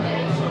right now?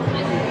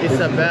 It's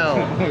a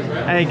bell.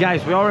 Hey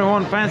guys, we are in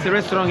one fancy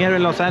restaurant here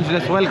in Los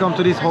Angeles. Welcome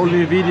to this whole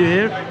new video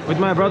here with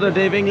my brother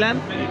Dave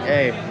England.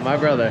 Hey, my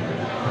brother.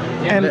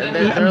 And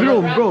they're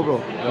bro,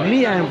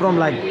 me, I am from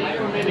like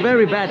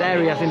very bad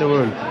areas in the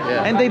world.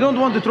 Yeah. And they don't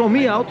want to throw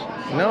me out.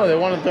 No, they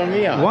want to throw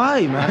me out.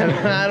 Why, man?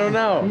 I don't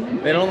know.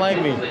 They don't like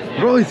me.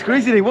 Bro, it's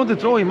crazy. They want to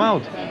throw him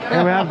out.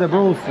 And we have the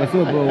bros. What's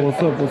up, bro?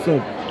 What's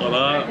up?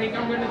 Hola.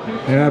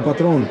 Yeah,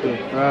 patron.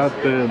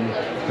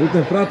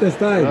 Fruten Fraten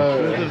style.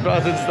 Fruten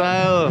Fraten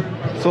style.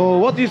 So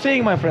what are you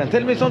saying, my friend?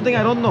 Tell me something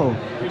I don't know.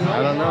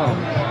 I don't know.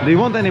 Do you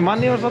want any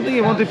money or something?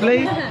 You want to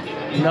play?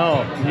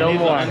 No, no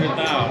more.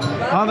 100,000.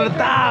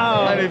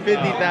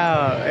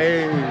 150,000.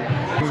 Hey.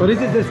 So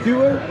this is the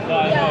skewer?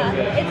 Yeah,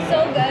 it's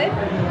so good.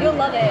 You'll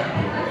love it.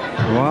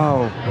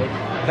 Wow.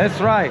 That's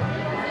right.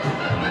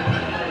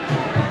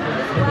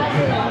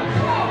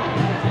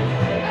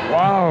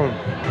 Wow.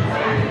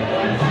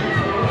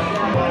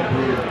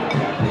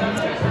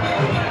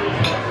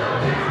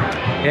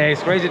 Yeah,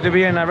 it's crazy to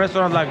be in a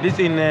restaurant like this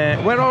in,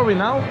 where are we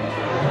now?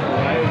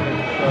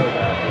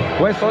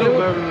 West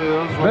Hollywood?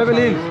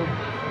 Beverly Hills.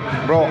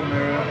 Bro,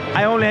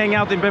 I only hang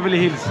out in Beverly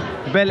Hills.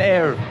 BEL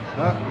AIR.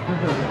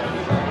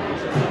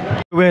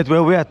 Wait,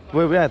 where we at?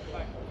 Where we at?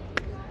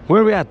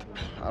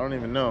 I don't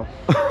even know.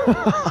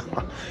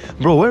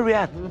 Bro, where we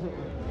at?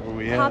 Where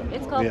we Pop, at?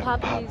 it's called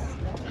Poppies.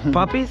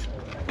 Puppies?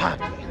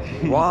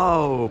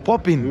 Wow,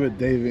 popping. With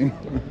Dave.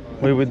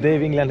 We're with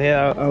Dave England here,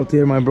 out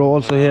here, my bro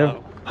also here.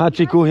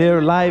 Hachiku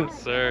here, live.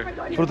 Sir.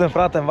 Fruten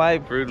Fraten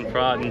vibe. Fruten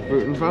Fraten.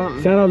 Fruten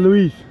Fraten. Shout out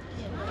Luis.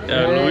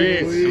 Yeah,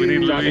 Luis. We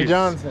need Johnny Luis.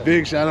 Johnson.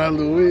 Big shout out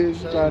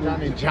Luis.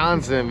 Johnny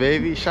Johnson,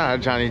 baby. Shout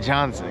out Johnny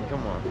Johnson.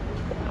 Come on.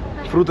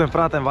 Fruten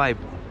Fraten vibe.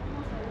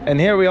 And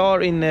here we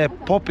are in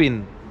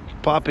Poppin.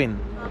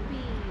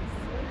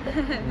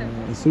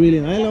 It's really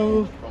nice.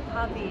 Hello.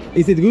 Poppies.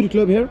 Is it good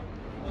club here?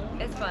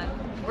 It's fun.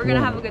 We're gonna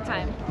have a good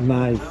time.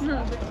 Nice.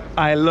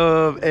 I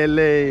love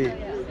LA.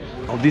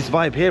 Oh, this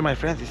vibe here, my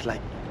friends, is like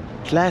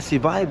classy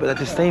vibe, but at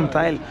the same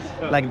time,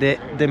 like the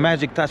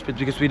magic touch, but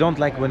because we don't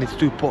like when it's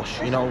too posh,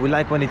 you know, we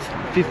like when it's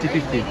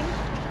 50-50.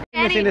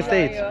 It's in the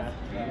States. Okay.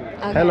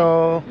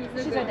 Hello.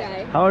 She's a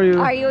guy. How are you?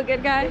 Are you a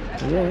good guy?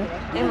 Yeah.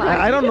 Am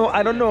I? I don't know. Am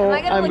I gonna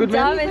I'm look good,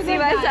 dumb man. and see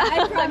myself?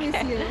 I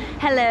promise you.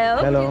 Hello.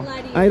 Hello.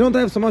 I don't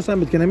have so much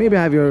time, but can I maybe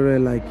have your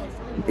like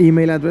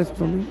email address or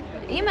something?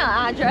 Email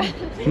address.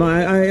 No,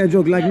 I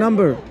joke. Like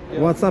number,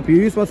 WhatsApp. You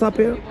use WhatsApp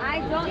here?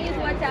 I don't use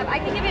WhatsApp. I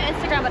can give you an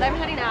Instagram, but I'm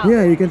heading out.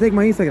 Yeah, you can take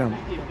my Instagram.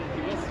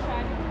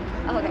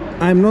 Oh, okay.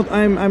 I'm not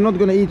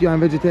gonna eat you. I'm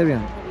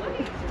vegetarian.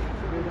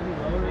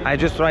 I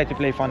just try to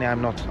play funny.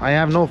 I'm not. I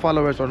have no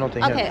followers or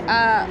nothing. Okay.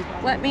 Here.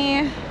 Let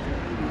me.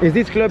 Is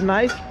this club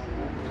nice?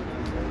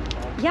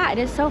 Yeah, it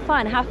is so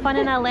fun. Have fun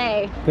in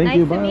LA. Thank nice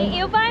you. to Bye. meet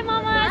you. Bye,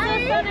 Mama.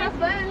 Bye. So nice to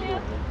meet you.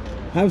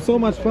 Have so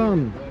much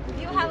fun.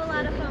 You have a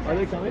lot of fun. Are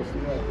they coming?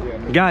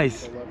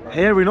 Guys,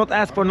 here we not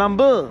ask for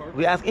number.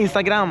 We ask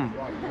Instagram.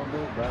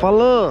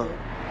 Follow.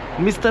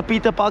 Mr.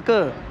 Peter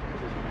Parker.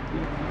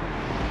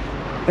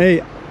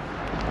 Hey,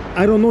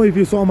 I don't know if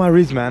you saw my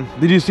wrist, man.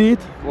 Did you see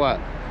it? What?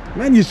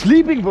 Man, you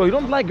sleeping, bro. You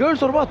don't like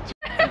girls or what?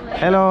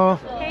 Hello.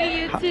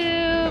 Hey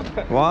YouTube.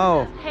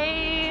 Wow.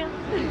 Hey.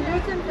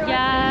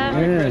 Yeah.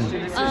 Yeah.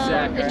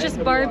 It's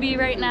just Barbie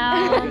right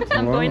now.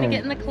 I'm going to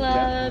get in the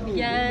club.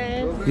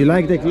 Yes. You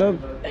like the club?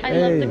 I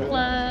love the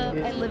club.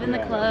 I live in the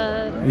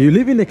club. You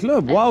live in the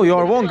club? Wow, you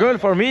are one girl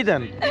for me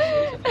then.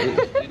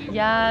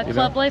 Yeah,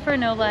 club life or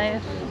no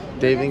life.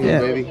 Dave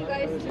England, baby.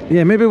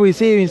 Yeah, maybe we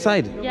see you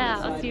inside.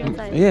 Yeah, I'll see you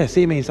inside. Yeah,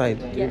 see me inside.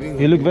 Yes.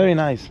 You look very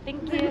nice.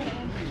 Thank you.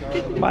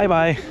 Bye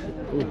bye.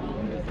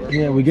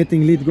 Yeah, we're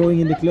getting lit going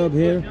in the club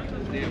here.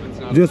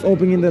 Just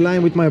opening the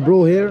line with my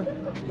bro here,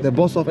 the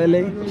boss of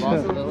LA.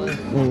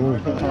 Oh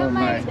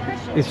my.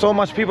 It's so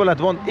much people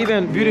that want,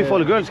 even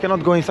beautiful girls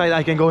cannot go inside.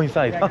 I can go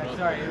inside.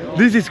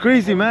 This is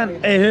crazy,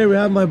 man. Hey, here we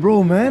have my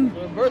bro, man.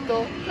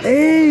 Roberto.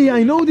 Hey,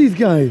 I know this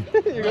guy. You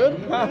good?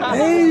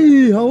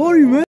 Hey, how are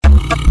you, man?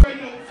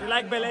 You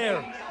like BEL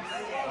AIR?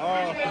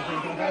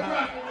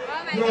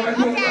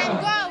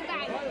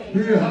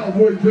 Be a hot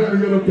boy trying to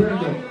get a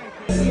bando.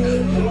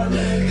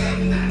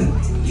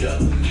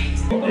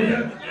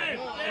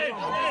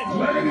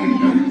 Ladies,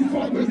 do you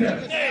fuck with that?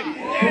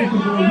 First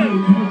of all, you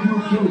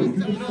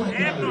do.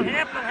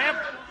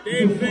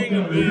 Big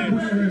finger,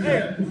 man.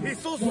 Hey, he's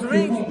so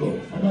strange.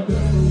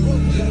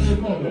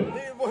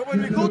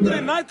 When we go to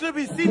the nightclub,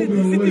 we sit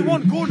in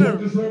one corner.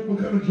 What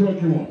kind of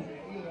drug you want?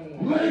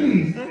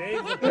 Ladies,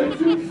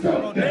 if you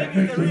felt that,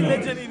 Dave's the real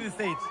legend in the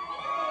States.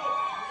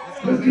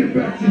 let's get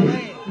back to it.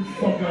 Get the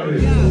fuck out of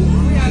here.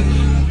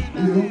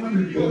 You don't let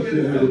me bust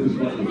your head with this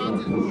microphone,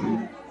 pussy.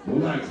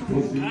 Relax,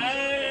 pussy.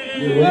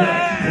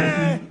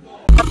 Relax,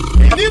 pussy.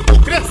 Menino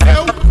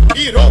cresceu,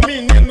 virou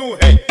menino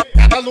rei.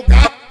 Cada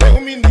lugar tem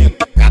menino,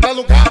 cada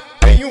lugar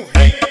tem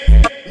rei.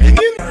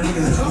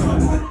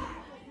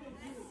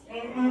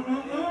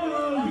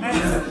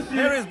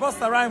 Here is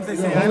Busta Rhymes, they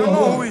say. I don't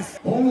know who is.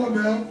 Hold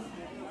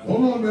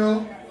on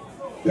now.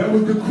 That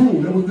was the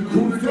crew.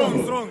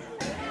 Together. Strong.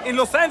 In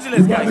Los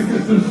Angeles,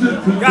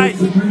 guys,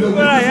 look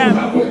where I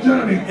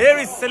am. Here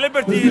is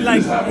celebrity,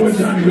 like,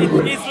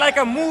 it's like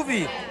a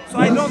movie. So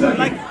I don't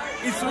like,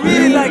 it's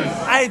really like,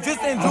 I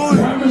just enjoy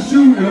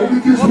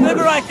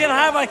whatever I can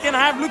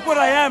have. Look what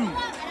I am.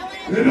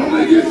 It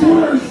only gets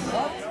worse.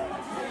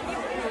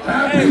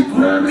 Hey,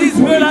 this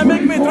girl, I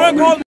make me drunk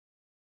all.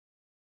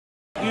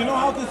 You know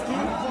how to ski?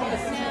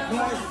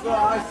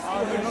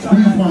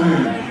 Squeeze my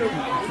hand.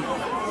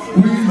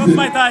 Squeeze Not it.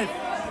 my type.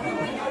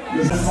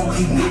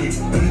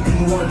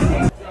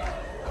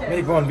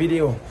 Make one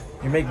video.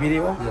 You make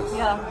video?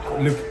 Yeah.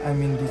 Look,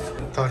 I'm in this.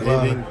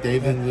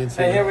 David,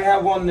 Hey, here we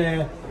have one.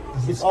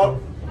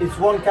 It's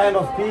one kind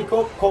of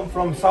peacock, come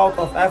from south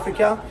of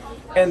Africa,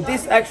 and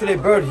this actually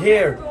bird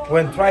here,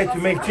 when try to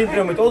make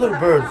children with other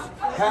birds,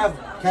 have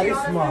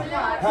charisma,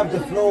 have the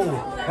flow,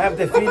 have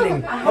the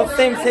feeling, not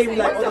same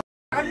like other.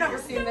 I've never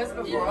seen this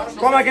before.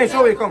 Come, I can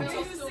show you. Come.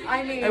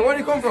 I mean, Hey, where do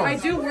you come from? I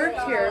do work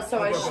here,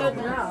 so I should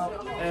know.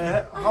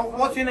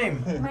 What's your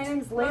name? My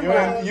name's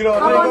Linda. You know,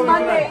 I'm on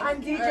Monday.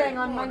 I'm DJing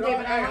on Monday,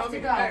 but I have to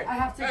go. I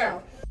have to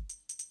go.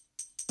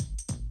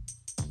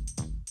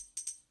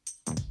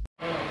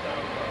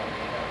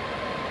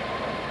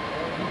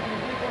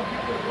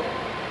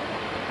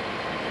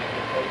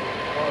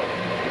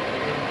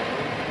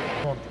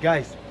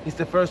 Guys, it's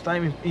the first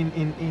time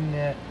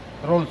in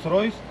Rolls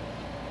Royce,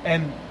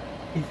 and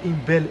it's in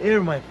BEL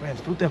AIR, my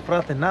friends. Fruten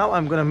Fraten. Now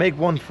I'm gonna make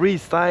one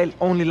freestyle,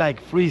 only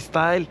like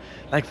freestyle,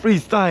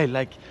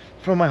 like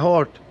from my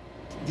heart.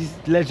 This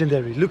is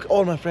legendary. Look,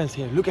 all my friends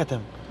here. Look at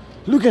them.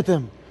 Look at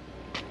them.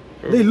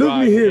 They love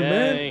me here,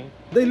 man.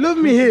 They love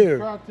me here.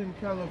 Fruten,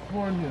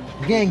 California.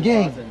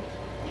 Gang.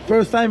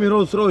 First time in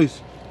Rolls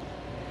Royce.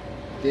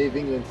 Dave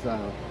England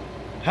style.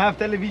 Have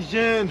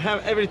television,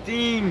 have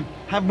everything,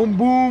 have boom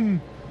boom.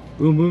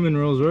 Boom boom in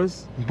Rolls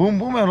Royce. Boom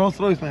boom and Rolls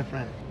Royce, my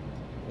friend.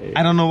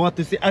 I don't know what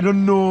to say. I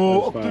don't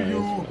know. Up to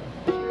you.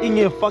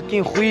 Ingen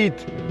fucking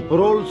skit.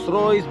 Rolls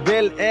Royce,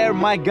 BEL AIR,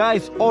 my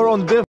guys are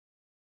on the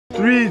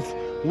streets.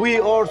 We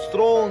are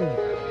strong.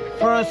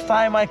 First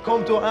time I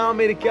come to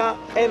America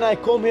and I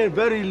come here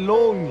very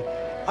long.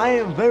 I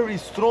am very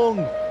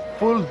strong,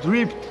 full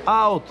dripped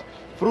out.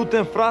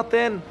 Fruten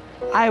Fraten,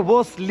 I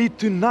was lit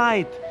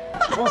tonight.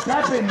 What's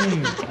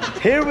happening?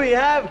 Here we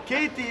have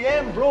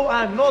KTM, bro.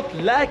 I'm not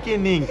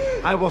lacking.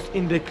 I was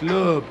in the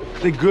club.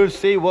 The girls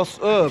say, what's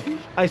up?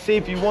 I say,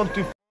 if you want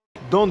to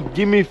don't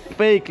give me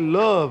fake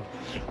love.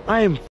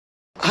 I am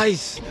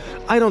ice.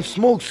 I don't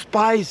smoke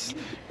spice.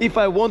 If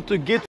I want to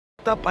get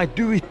up, I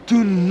do it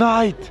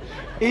tonight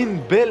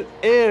in BEL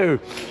AIR.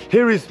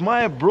 Here is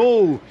my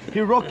bro. He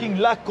rocking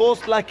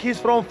Lacoste like he's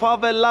from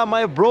favela,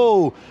 my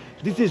bro.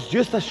 This is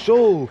just a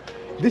show.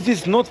 This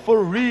is not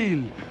for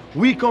real.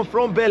 We come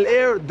from BEL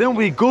AIR, then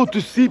we go to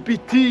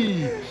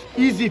CPT.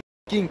 Easy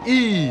fucking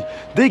E.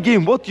 They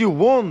game what you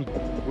want.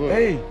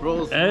 Hey.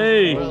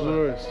 Hey.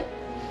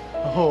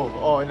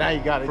 Oh, now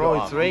you gotta Bro, go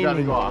off. it's You raining.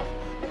 gotta go off.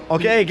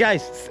 Okay,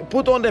 guys,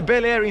 put on the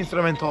BEL AIR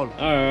instrumental.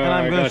 And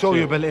I'm gonna show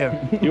you BEL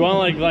AIR. You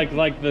want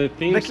like the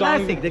theme The song?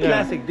 classic, the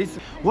classic. This.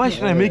 Why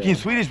should I make in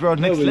Swedish, bro?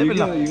 Next level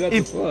now.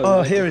 If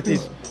here it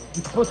is.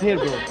 Put here,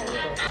 bro.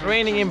 It's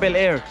raining in BEL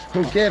AIR.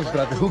 Who cares,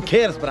 brother? Who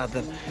cares,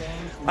 brother?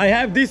 I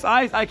have this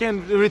eyes. I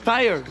can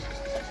retire.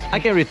 I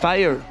can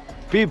retire.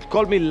 People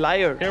call me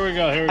liar. Here we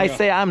go. I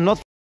say I'm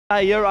not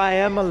liar. I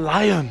am a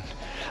lion.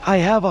 I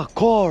have a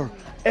core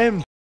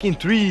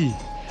M3.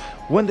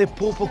 When the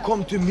people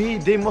come to me,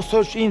 they must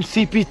search in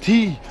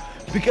CPT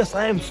because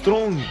I am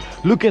strong.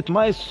 Look at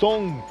my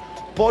song,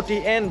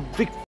 party and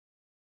big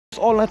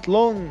all night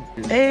long.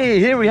 Hey,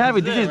 here we have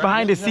it. This is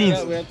behind the scenes.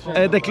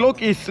 The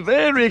clock is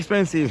very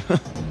expensive.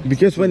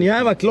 Because when you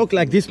have a clock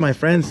like this, my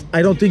friends,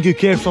 I don't think you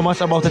care so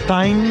much about the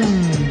time.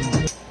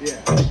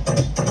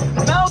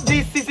 Now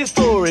this is a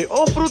story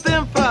of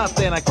Fruten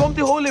Fraten. I come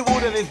to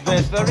Hollywood and it's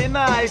best very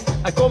nice.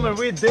 I come in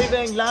with Dave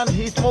England,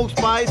 he smokes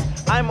spice.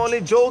 I'm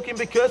only joking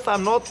because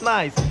I'm not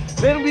nice.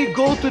 Then we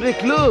go to the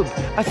club.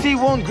 I see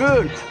one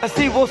girl. I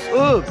say, what's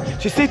up?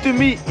 She said to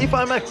me, if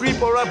I'm a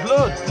creep or a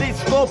blood, please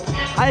stop.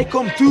 I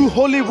come to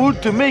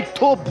Hollywood to make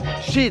top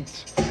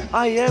shit.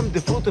 I am the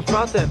Fruten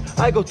Fraten.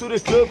 I go to the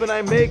club and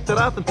I make the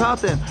Raten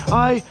Taten.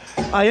 I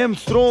am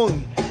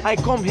strong. I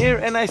come here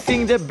and I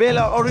sing the BEL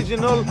AIR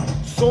original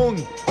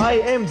song. I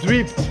am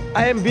dripped.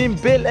 I am being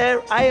BEL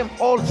AIR. I am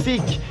all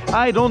sick.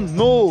 I don't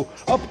know.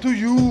 Up to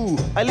you.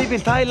 I live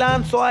in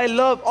Thailand, so I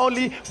love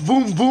only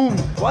boom boom.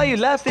 Why are you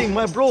laughing,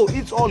 my bro?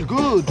 It's all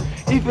good.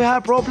 If you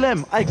have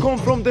problem, I come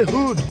from the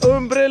hood.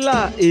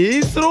 Umbrella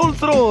is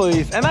Rolls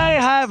Royce, and I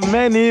have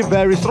many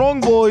very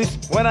strong boys.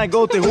 When I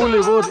go to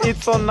Hollywood,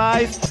 it's so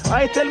nice.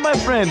 I tell my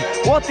friend,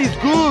 what is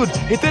good?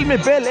 He tell me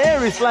BEL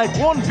AIR is like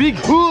one big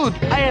hood.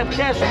 I have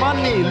cash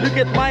money, look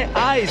at my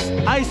eyes.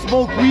 I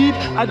smoke weed,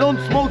 I don't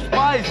smoke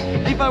spice.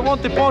 If I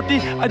want to party,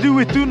 I do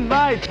it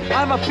tonight.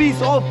 I'm a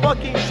piece of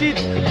fucking shit,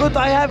 but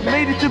I have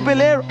made it to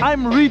BEL AIR.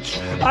 I'm rich,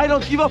 I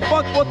don't give a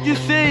fuck what you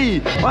say.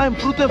 I'm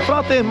Fruten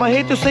Fraten, my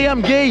haters say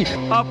I'm gay.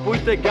 Up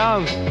with the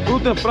gang,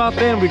 Fruten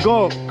Fraten, we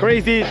go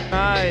crazy.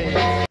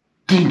 Nice.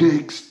 The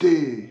next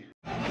day.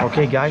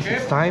 Okay guys,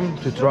 it's time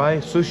to try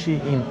sushi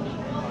in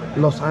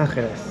Los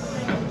Angeles.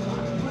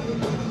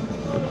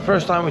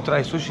 First time we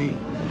try sushi.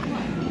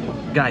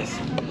 Guys,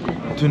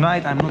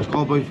 tonight I'm not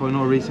cowboy for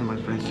no reason, my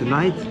friends.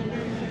 Tonight,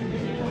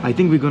 I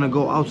think we're gonna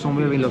go out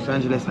somewhere in Los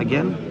Angeles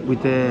again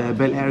with the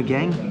BEL AIR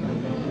gang.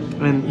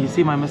 And you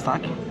see my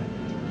mustache?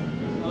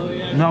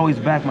 Now he's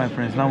back, my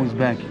friends, now he's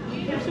back.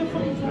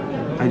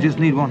 I just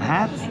need one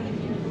hat,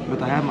 but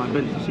I have my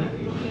belt, you see?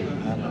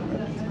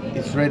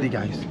 It's ready,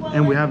 guys.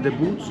 And we have the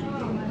boots.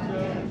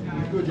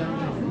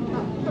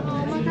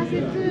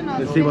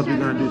 Let's see what we're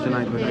gonna do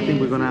tonight, but I think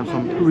we're gonna have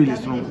some really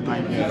strong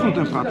time.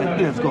 Fruten Fraten,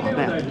 let's go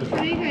back.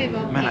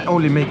 Man, I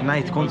only make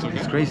night content,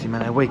 it's crazy,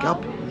 man. I wake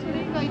up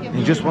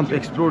and just want to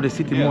explore the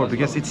city more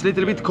because it's a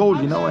little bit cold,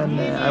 you know, and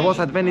I was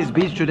at Venice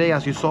Beach today,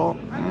 as you saw.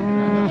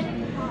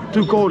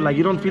 Too cold, like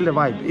you don't feel the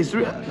vibe. It's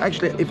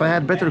actually, if I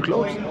had better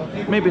clothes,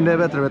 maybe they're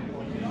better, but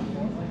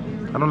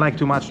I don't like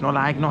too much. No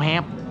like, no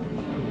ham.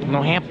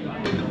 No ham.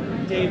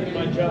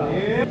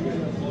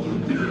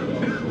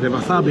 The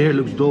wasabi here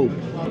looks dope.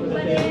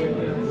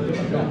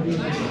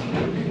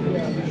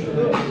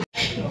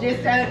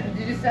 Just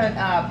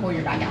don't pull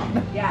your back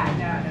out. Yeah,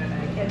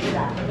 no, can't do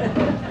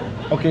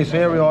that. Okay, so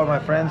here we are, my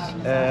friends.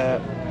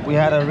 We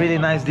had a really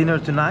nice dinner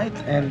tonight,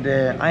 and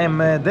I am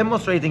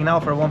demonstrating now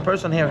for one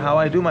person here how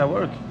I do my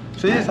work.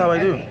 So this is how I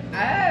do.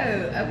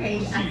 Oh, okay,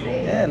 I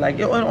see. Yeah, like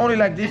only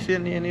like this,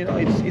 and you know,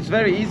 it's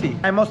very easy.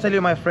 I must tell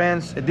you, my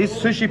friends, this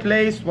sushi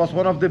place was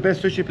one of the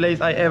best sushi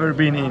places I ever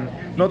been in.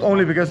 Not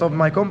only because of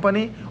my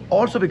company,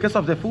 also because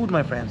of the food,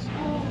 my friends.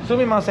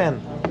 Sumimasen.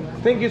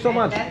 Thank you so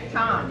much. That's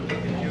Tom.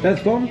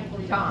 That's Tom?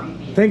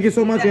 Tom. Thank you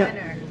so much.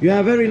 You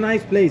have a very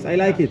nice place. I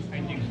like it.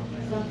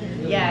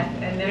 Yes,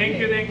 and then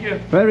Thank you.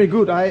 Very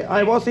good.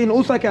 I was in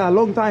Osaka a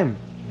long time.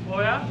 Oh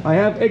yeah? I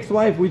have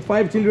ex-wife with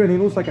 5 children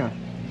in Osaka.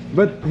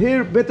 But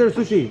here, better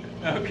sushi.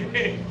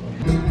 Okay.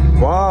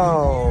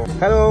 Wow.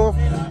 Hello.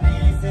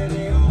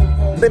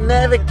 They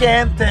never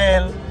can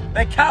tell.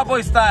 The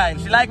cowboy style.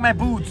 She like my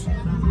boots.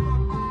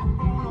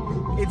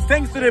 It's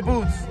thanks to the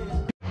boots.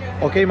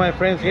 Okay, my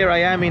friends, here I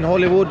am in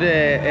Hollywood,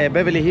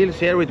 Beverly Hills,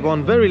 here with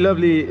one very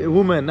lovely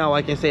woman, now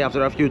I can say,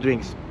 after a few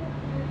drinks.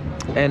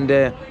 And,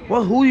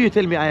 well, who do you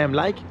tell me I am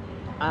like?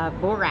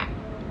 Borat.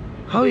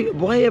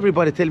 Why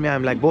everybody tell me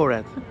I'm like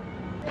Borat?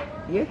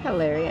 You're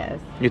hilarious.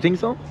 You think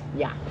so?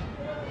 Yeah.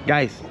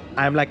 Guys,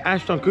 I'm like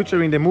Ashton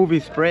Kutcher in the movie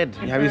Spread.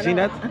 Have you seen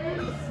that?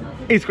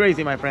 It's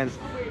crazy, my friends.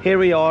 Here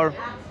we are.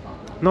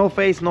 No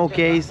face, no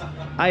case.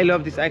 I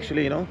love this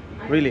actually, you know,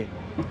 really.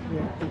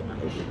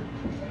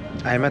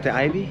 I'm at the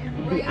Ivy?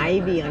 The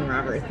Ivy on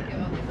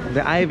Robertson.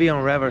 The Ivy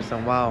on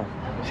Robertson, wow.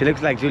 She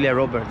looks like Julia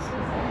Roberts.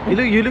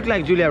 You look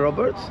like Julia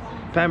Roberts,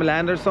 Pamela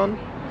Anderson,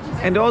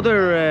 and the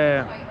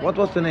other, what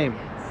was the name?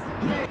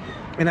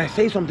 And I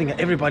say something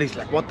and everybody's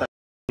like, what the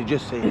you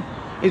just say?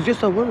 It's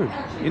just a word,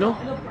 you know?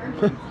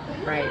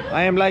 Right.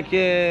 I am like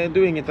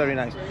doing it very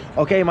nice.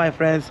 Okay, my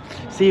friends,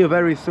 see you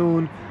very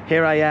soon.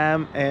 Here I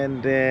am,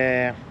 and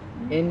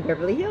in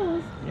Beverly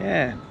Hills.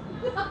 Yeah.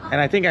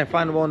 And I think I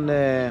found one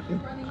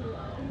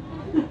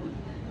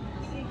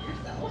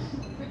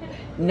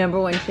number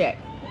one chick.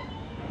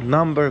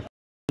 Number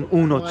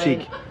uno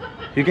chick.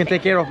 You can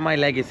take care of my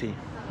legacy.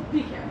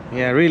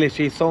 Yeah, really,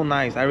 she's so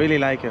nice. I really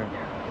like her.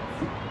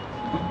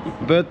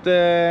 But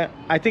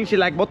I think she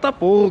like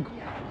Botafogo.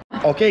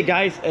 Okay,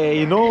 guys,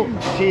 you know,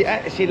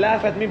 she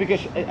laughed at me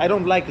because I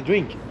don't like to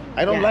drink.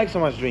 I don't like so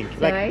much drink.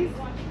 Like,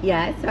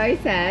 yes, so I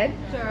said,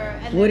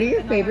 what are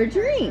your favorite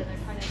drinks?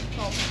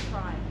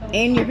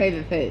 And your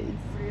favorite foods?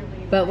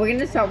 But we're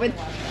gonna start with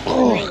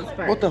drinks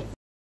first. What the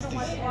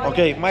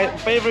Okay, my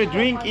favorite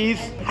drink is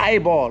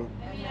highball.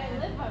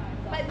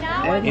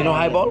 You know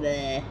highball?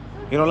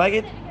 You don't like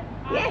it?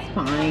 Yeah, it's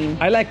fine.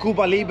 I like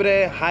Cuba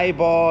Libre,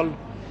 highball,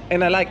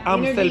 and I like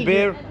Amstel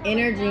beer.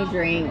 Energy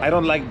drink. I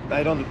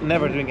don't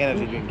never drink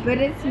energy drink. But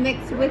it's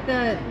mixed with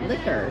the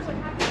liquor or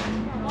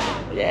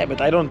something. Yeah,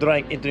 but I don't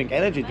drink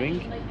energy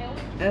drink.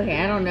 Okay,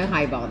 I don't know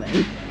highball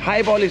then.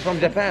 Highball is from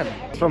Japan.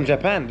 It's from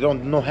Japan. They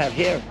don't have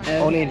here. Okay.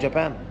 Only in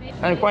Japan.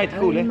 I'm quite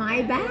cool, eh?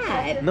 My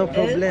bad. No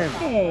problem.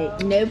 Okay,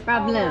 no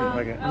problem.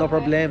 Okay, no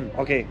problem.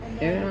 Okay.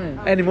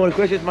 Yeah. Any more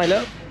questions, my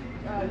love?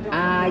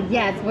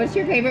 Yes. What's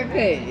your favorite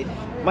food?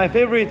 My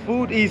favorite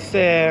food is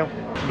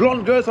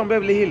blonde girls from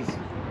Beverly Hills.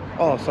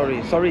 Oh,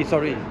 sorry. Slowly.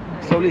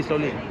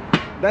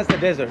 That's the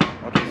desert.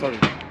 Okay, sorry.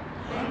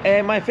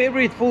 My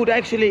favorite food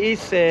actually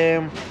is,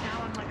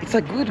 it's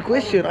a good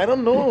question. I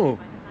don't know.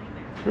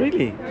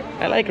 Really.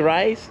 I like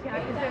rice.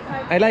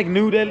 I like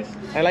noodles.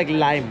 I like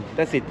lime.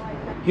 That's it.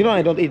 You know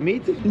I don't eat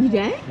meat. You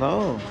don't?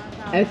 No.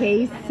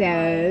 Okay,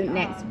 so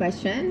next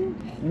question.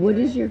 What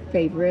is your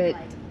favorite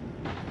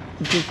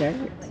dessert?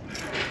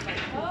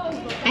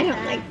 I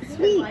don't like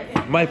sweets.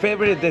 My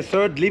favorite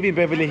dessert, live in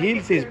Beverly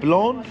Hills, is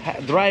blonde,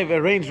 drive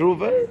a Range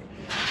Rover,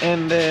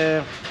 and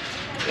yeah,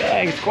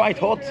 it's quite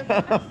hot.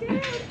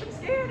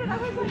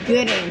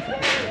 Good answer.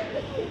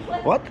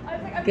 What?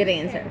 Good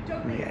answer.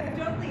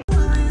 Yeah.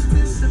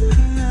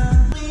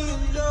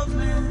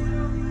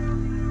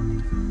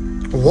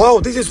 Wow,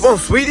 this is one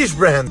Swedish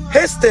brand.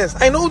 Hästens,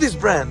 I know this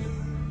brand.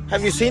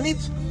 Have you seen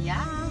it?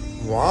 Yeah.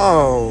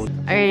 Wow. Oh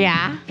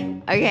yeah?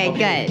 Okay,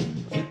 good.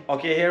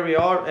 Okay, here we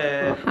are.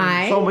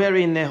 Hi. Somewhere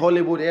in the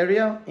Hollywood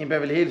area, in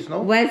Beverly Hills,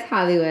 no? West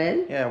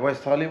Hollywood. Yeah,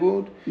 West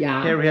Hollywood.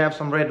 Yeah. Here we have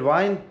some red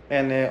wine.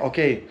 And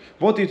okay,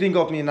 what do you think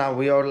of me now?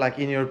 We are like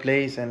in your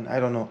place and I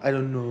don't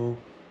know.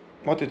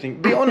 What do you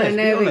think? Be honest,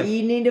 No, be but honest.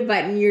 you need to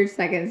button your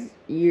second.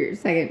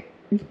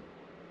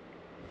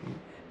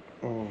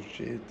 Oh,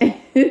 shit.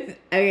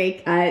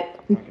 Okay, cut.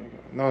 Okay.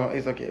 No,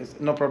 it's okay. It's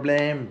no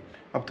problem.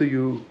 Up to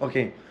you.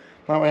 Okay,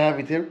 now I have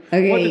it here.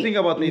 Okay. What do you think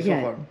about me so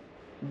Yeah. far?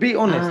 Be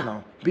honest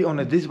now. Be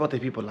honest. This is what the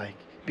people like.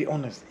 Be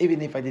honest.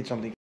 Even if I did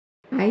something.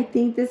 I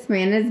think this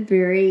man is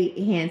very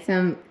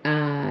handsome,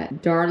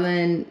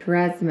 darling,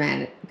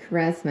 charismatic.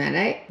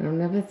 I don't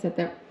know if I said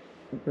that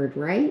word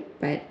right,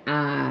 but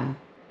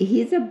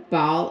he's a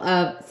ball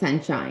of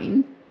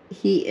sunshine.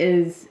 He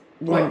is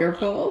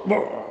wonderful.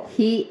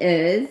 He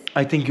is.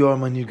 I think you are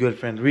my new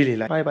girlfriend. Really,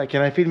 like. Bye bye.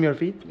 Can I film your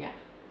feet? Yeah.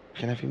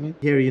 Can I film it?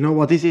 Here, you know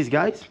what this is,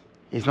 guys?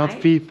 It's not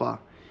FIFA.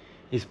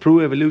 It's Pro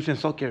Evolution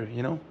Soccer.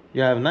 You know,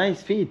 you have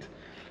nice feet.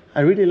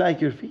 I really like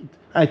your feet.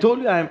 I told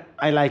you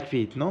I like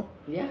feet. No?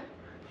 Yeah.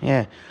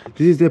 Yeah.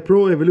 This is the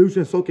Pro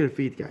Evolution Soccer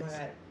feet, guys.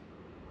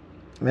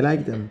 I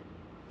like them.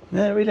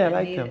 Yeah, really, I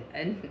like them.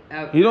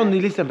 You don't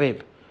need, listen,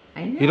 babe.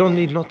 I know. You don't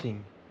need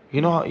nothing.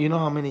 You know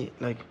how many,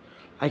 like,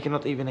 I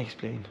cannot even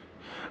explain.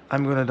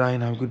 I'm gonna die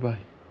now. Goodbye.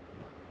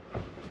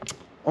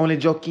 Only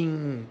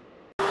joking.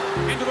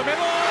 Into the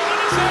middle, and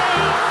it's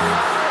in!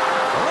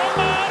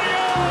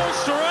 Romario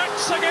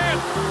strikes again!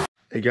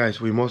 Hey guys,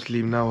 we must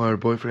leave now. Her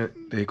boyfriend,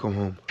 they come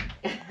home.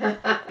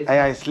 Hey,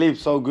 I sleep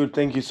so good.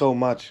 Thank you so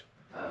much.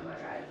 Oh my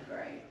God,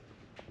 great.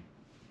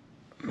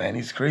 Man,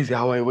 it's crazy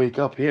how I wake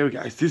up here,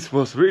 guys. This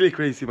was really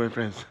crazy, my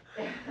friends.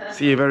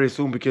 See you very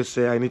soon because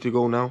I need to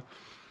go now.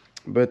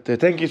 But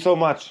thank you so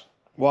much.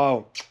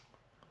 Wow.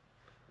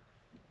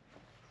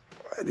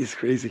 This is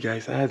crazy,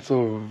 guys. I had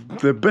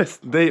the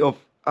best day of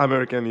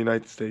American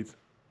United States.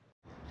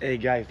 Hey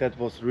guys, that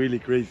was really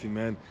crazy,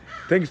 man.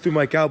 Thanks to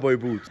my cowboy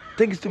boots.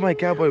 Thanks to my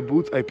cowboy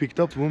boots, I picked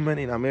up women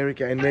in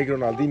America and Meg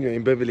Ronaldinho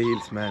in Beverly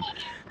Hills, man.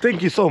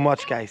 Thank you so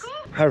much, guys.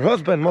 Her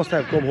husband must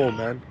have come home,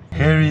 man.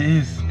 Here he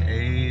is.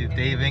 Hey,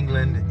 Dave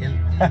England in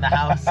the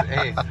house.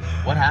 Hey,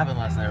 what happened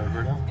last night,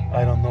 Roberto?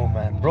 I don't know,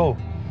 man. Bro,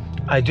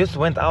 I just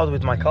went out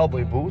with my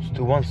cowboy boots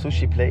to one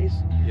sushi place.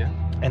 Yeah.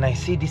 And I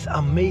see this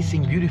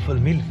amazing, beautiful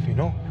MILF, you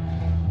know?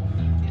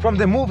 From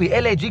the movie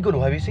LA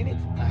Gigolo, have you seen it?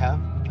 I have.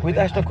 With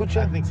Ashton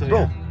Kutcher? I think so, Bro,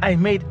 yeah. I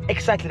made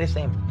exactly the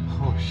same.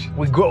 Oh, shit.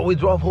 We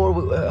drove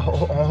her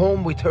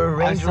home with her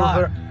Range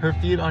Rover. Her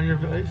feet on your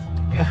face.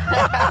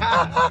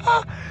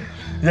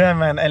 Yeah,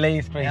 man, LA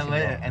is crazy. LA,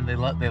 and they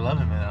love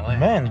him in LA.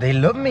 Man, they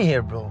love me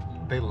here, bro.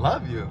 They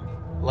love you.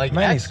 Like,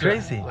 man, extra.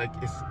 it's crazy. Like,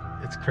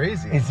 it's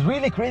crazy. It's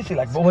really crazy.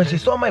 Like, but when she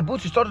saw my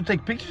boots, she started to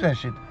take pictures and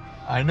shit.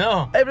 I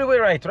know.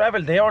 Everywhere I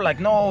travel, they are like,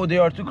 no, they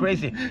are too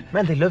crazy.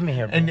 Man, they love me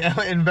here, bro. And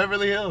in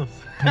Beverly Hills.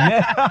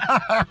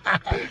 Yeah.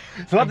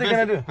 So what are you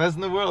gonna do? Best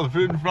in the world,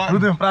 Fruten Fraten.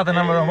 Fruten Fraten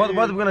number one.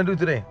 What are we gonna do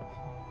today?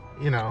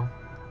 You know.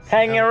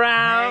 Hanging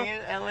around.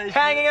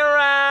 Hanging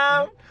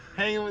around.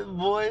 Hanging with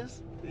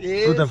boys.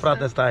 Yes. Fruten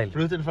Fraten style.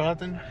 Fruten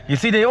Fraten. You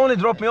see, they only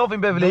drop me off in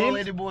Beverly No Hills.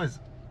 lady boys.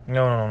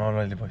 No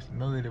lady boys.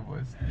 No lady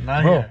boys.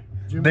 Not Bro,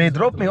 here. they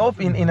dropped me off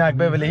in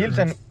Beverly Hills,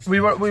 and we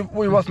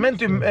was meant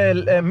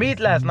to meet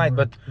last night,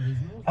 but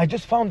I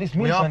just found this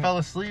meal. We all fell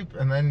asleep,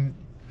 and then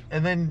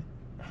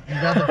you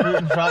got the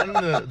Fruten Fraten,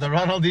 the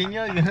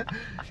Ronaldinho.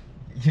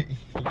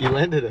 You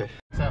landed it.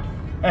 So,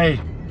 hey,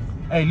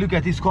 look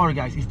at this car,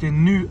 guys. It's the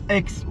new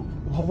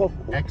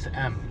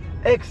XM.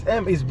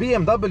 XM is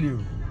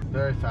BMW.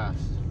 Very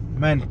fast.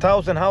 Man,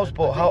 1,000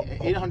 horsepower. How?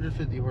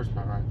 850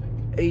 horsepower, I think.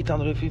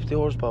 850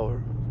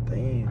 horsepower.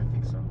 Damn. I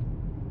think so.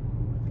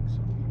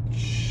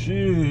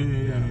 Shit.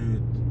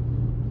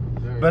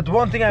 Yeah. But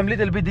one thing I'm a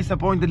little bit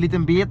disappointed,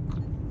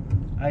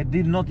 I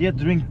did not yet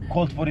drink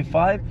Colt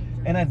 45,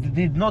 and I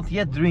did not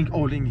yet drink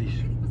Old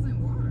English.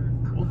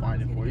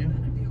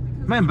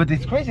 Man, but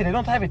it's crazy. They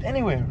don't have it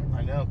anywhere.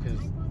 I know, cause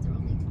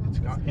it's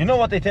gone. You know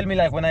what they tell me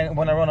like when I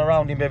run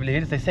around in Beverly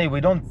Hills? They say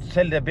we don't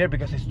sell the beer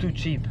because it's too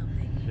cheap,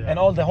 and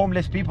all the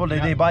homeless people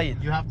they buy it.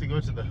 You have to go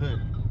to the hood.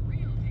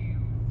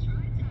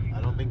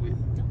 I don't think we.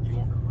 You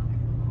won't.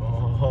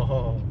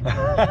 Oh.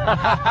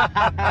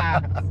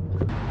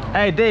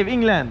 Hey, Dave,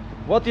 England.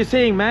 What you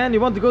saying, man? You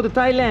want to go to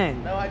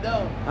Thailand? No, I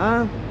don't.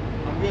 Huh?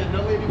 I'm good.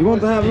 No lady You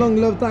want to boys have for me. long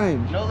love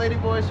time? No lady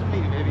boys for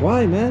me, baby.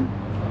 Why, man?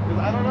 Cause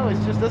I don't know.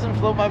 It just doesn't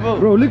float my boat.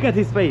 Bro, look at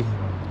his face.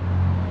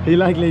 He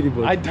like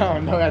ladyboys. I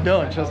don't. No, I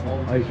don't. Trust me.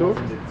 Are you sure?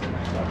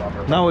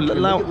 Now,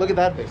 Look at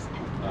that face.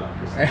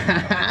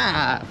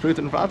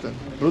 Fruten Fraten.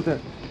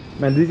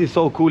 Man, this is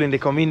so cool in the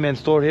convenience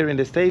store here in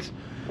the States.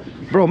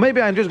 Bro,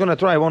 maybe I'm just gonna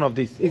try one of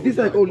these. Is this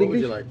like old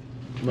English? What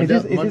would you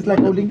Is like? this like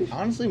old English?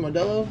 Honestly,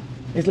 Modelo.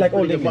 It's like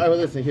old English. Well,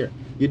 listen here.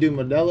 You do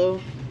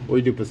Modelo or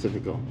you do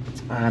Pacifico.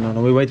 I don't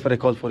know. We wait for the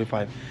Colt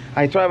 45.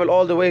 I travel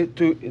all the way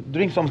to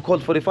drink some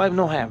Colt 45,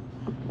 no ham.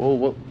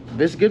 Well,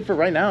 this is good for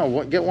right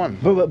now. Get one.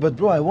 But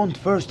bro, I want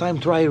first time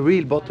try a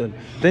real bottle.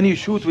 Then you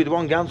shoot with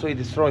one gun so it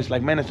destroys,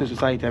 like Menace to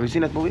Society. Have you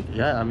seen that movie?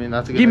 Yeah, I mean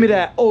that's a good. Give me idea.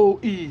 that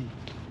OE.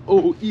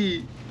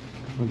 OE.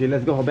 Okay,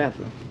 let's go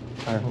Roberto.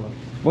 Alright, hold on.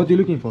 What are you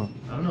looking for?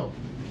 I don't know.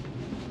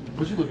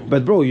 What you looking for?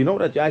 But bro, you know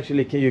that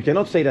you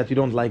cannot say that you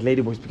don't like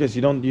ladyboys because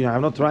you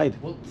have not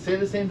tried. Well, say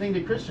the same thing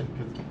to Christian.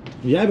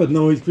 Yeah, but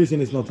now his Christian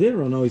is not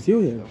here, or now he's you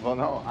here. Well,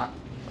 no,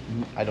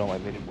 I don't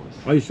like lady boys.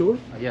 Are you sure?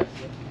 Yes,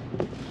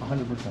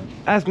 100%.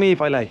 Ask me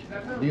if I like.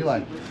 Do you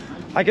like?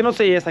 I cannot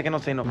say yes, I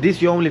cannot say no.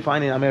 This you only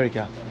find in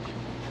America.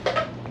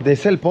 They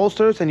sell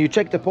posters and you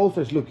check the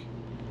posters, look.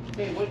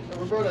 Hey,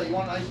 Roberto, you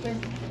want ice cream?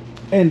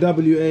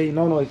 NWA,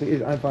 no,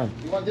 I'm fine.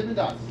 You want Dippin'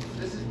 Dots?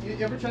 You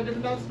ever tried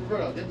Dippin' Dots?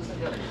 Roberto, get this in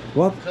here.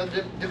 What? Tried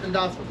Dippin'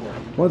 Dots before?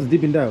 What's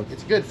Dippin' Dots?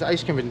 It's good, it's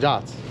ice cream and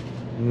dots.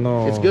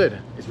 No. It's good,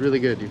 it's really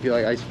good. You feel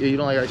like you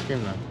don't like ice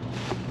cream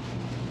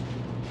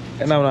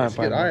though? No, I'm It's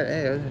fine. good. All right,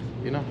 hey,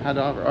 you know, had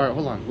to offer. All right,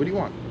 hold on. What do you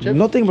want? Chips?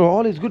 Nothing, bro.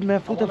 All is good,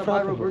 man. I Fruten want to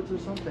buy Fraten. Roberto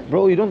something.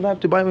 Bro, you don't have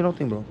to buy me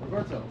nothing, bro.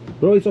 Roberto,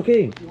 Bro, it's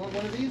okay. you want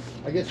one of these?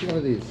 I guess you one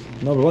of these.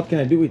 No, but what can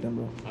I do with them,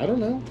 bro? I don't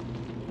know.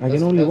 I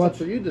can only that's watch. up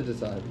for you to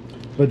decide.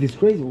 But it's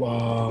crazy.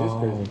 Wow. It is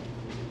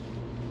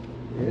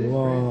crazy.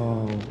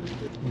 Wow.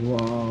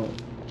 Wow.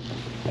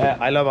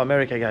 I love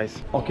America,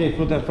 guys. Okay,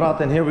 Fruten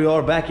Fraten, here we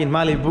are back in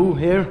Malibu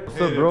here.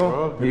 What's up,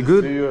 bro? You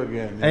good? See you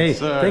again. Hey, Yes,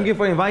 sir. thank you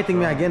for inviting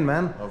me again,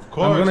 man. Of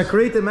course. I'm gonna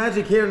create a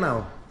magic here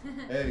now.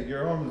 Hey,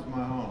 your home is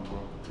my home, bro.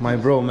 My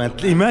bro, man.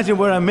 Imagine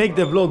where I make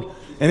the vlog.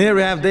 And here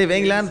we have Dave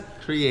England.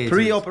 Creative.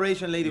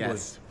 Pre-operation Ladyboy.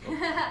 Yes. You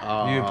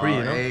pre,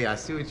 you know? Hey, I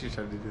see what you're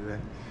trying to do there.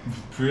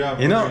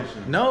 Pre-operation. You know?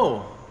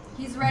 No.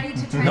 He's ready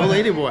to train. No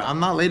ladyboy. I'm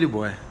not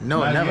ladyboy. No,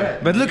 Not never.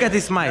 yet. But look at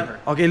his smile.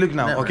 Okay, look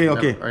now. Never, Okay. never.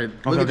 All right,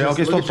 look at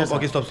Okay, this- look at stop. this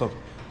Okay, one. stop.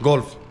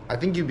 Golf. I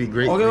think you'd be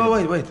great. Okay,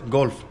 for wait.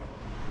 Golf.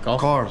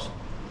 Golf? Cars.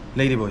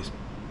 Ladyboys.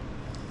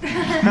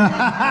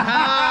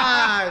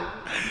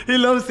 He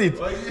loves it.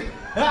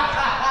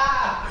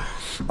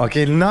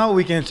 Okay, now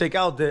we can check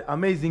out the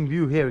amazing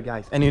view here,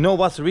 guys. And you know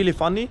what's really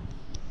funny?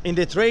 In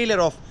the trailer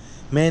of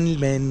manly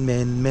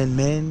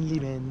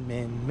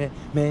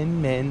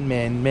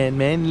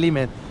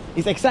man.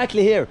 It's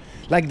exactly here.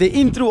 Like the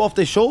intro of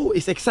the show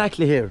is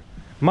exactly here.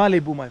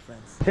 Malibu, my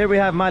friends. Here we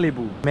have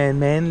Malibu.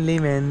 Manly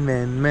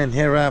man.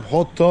 Here we have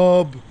hot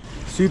tub,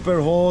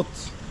 super hot.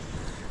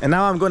 And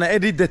now I'm gonna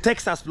edit the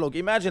Texas vlog.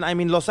 Imagine I'm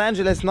in Los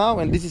Angeles now,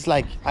 and this is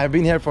like, I've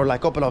been here for like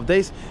a couple of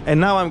days, and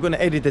now I'm gonna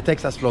edit the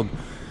Texas vlog.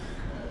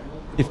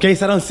 In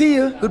case I don't see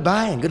you,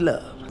 goodbye and good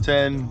luck.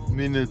 10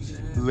 minutes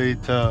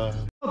later.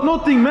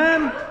 Nothing,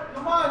 man.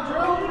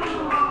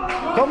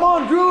 Come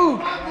on, Drew.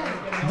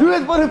 Do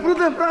it for the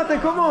Fruten Fraten.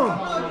 Come on.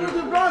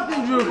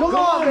 Come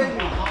on, baby.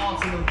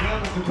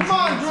 Come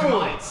on,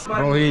 Drew.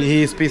 Bro,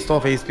 he is pissed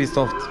off. He's pissed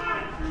off.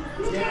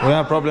 We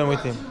have a problem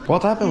with him.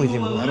 What happened with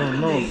him? I don't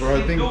know, bro.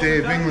 I think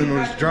Dave England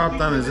was dropped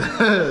on his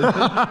head.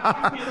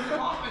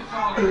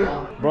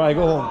 Bro, I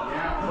go home.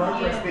 I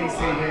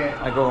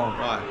go home.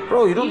 Why?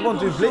 Bro, you don't want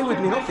to play with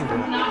me, nothing, bro.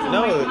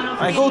 No.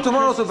 I go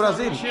tomorrow to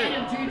Brazil. Don't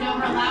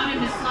allow him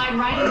to slide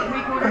right in the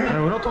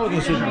three-quarter. We're not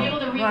talking shit now.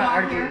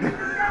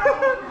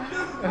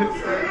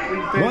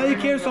 Why you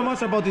care so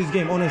much about this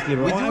game, honestly,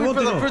 bro? We I do it want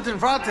for to the know. Fruten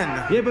Fraten.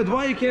 Yeah, but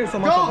why you care so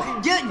much? Go,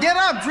 get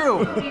up,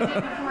 Drew.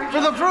 For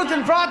the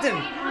Fruten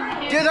Fraten.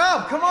 Get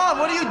up, come on,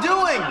 what are you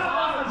doing?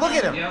 Look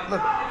at him,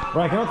 look.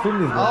 Bro, I cannot film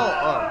this, bro.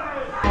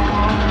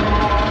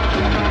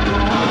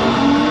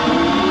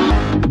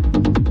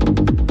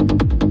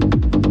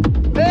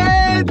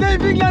 Hey,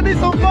 Dave England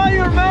is on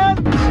fire, man!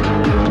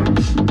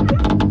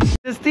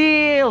 The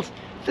steals,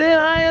 the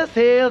highest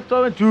hills,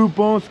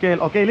 2-point scale.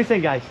 Okay,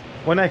 listen, guys.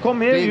 When I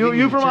come here,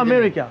 you from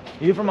America.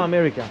 You from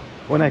America.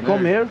 When I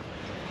come here,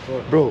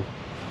 bro,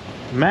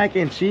 mac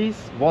and cheese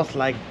was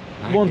like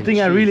one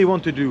thing I really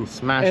want to do.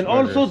 Smash and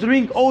burgers. also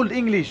drink Old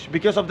English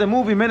because of the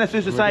movie Menace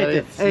to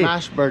Society.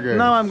 Smash burgers.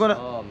 Now I'm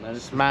gonna.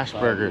 Smash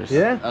burgers.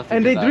 Yeah,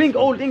 and they drink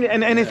Old English,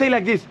 and they say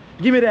like this,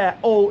 give me that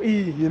OE,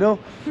 you know?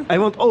 I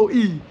want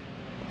OE.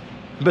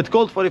 But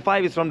Colt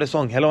 45 is from the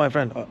song. Hello, my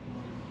friend.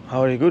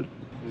 How are you? Good?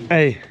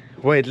 Hey,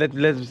 Wait, let's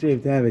see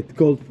if they have it.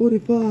 Cold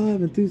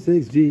 45 and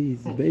 26 G's.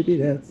 Baby,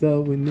 that's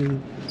all we need.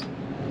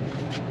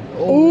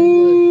 Oh!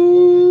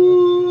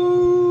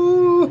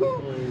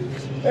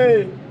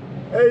 Hey,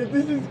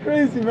 this is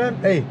crazy, man.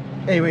 Hey,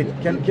 wait.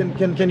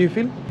 Can you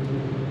film?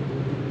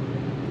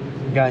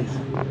 Guys,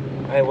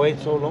 I wait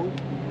so long.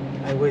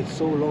 I wait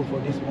so long for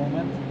this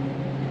moment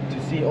to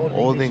see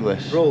all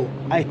English. Bro,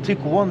 I took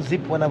one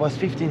zip when I was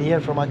 15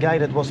 years from a guy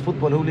that was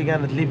football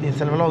hooligan that lived in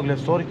Selmaloglen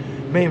story.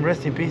 May him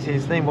rest in peace.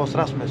 His name was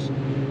Rasmus,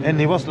 and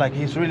he was like,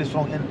 he's really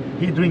strong, and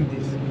he drink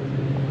this.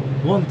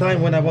 One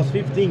time when I was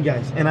 15,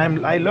 guys, and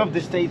I love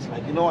the States,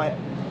 like, you know,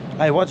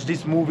 I watched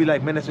this movie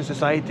like Menace to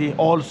Society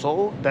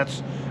also.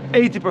 That's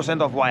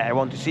 80% of why I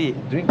want to see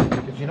it, drink it,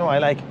 because, you know, I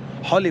like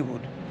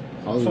Hollywood.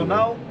 So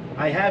now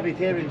I have it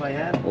here in my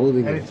hand,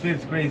 and it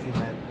feels crazy,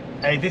 man.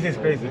 Hey, this is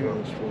crazy,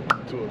 bro.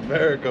 To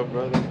America,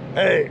 brother.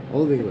 Hey,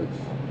 Old English.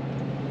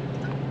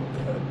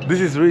 this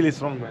is really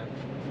strong, man.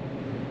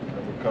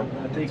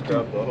 Let's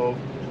grab the whole,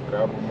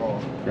 grab them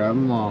all. Grab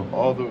them all.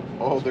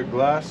 All the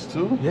glass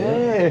too?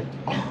 Yeah.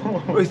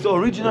 It's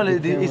original,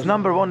 it's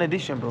 #1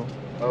 edition, bro.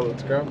 Oh,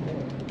 let's grab them all.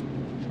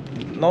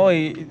 No,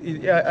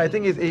 I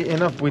think it's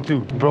enough with 2.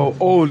 Bro,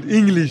 old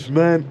English,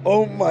 man.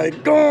 Oh my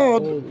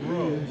God.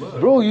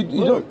 Bro, you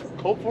don't.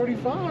 Colt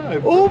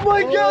 45. Oh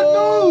my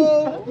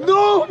God,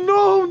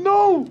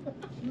 no.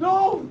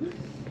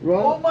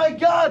 Oh my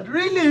God,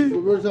 really?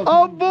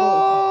 Oh,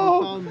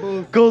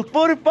 Colt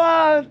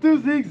 45,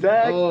 2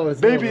 zigzag.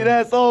 Baby,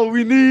 that's all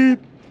we need.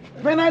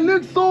 Man, I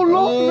look so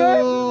long,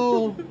 man.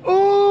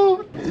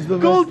 Oh,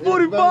 Colt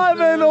 45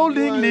 and old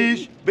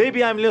English.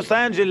 Baby, I'm Los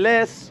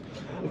Angeles.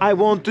 I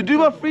want to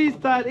do a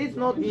freestyle, it's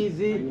not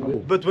easy.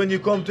 But when you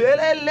come to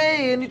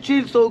LA and you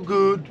chill so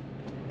good,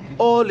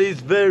 all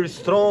is very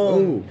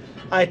strong.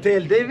 I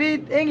tell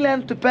David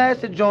England to pass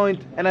the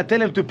joint, and I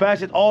tell him to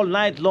pass it all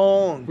night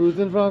long.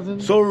 Fruten Fraten.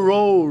 So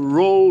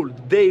roll,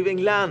 Dave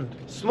England.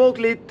 Smoke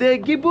lit,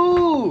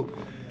 boo.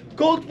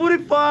 Colt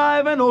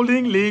 45 and old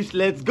English,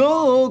 let's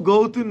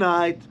go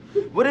tonight.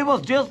 But it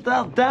was just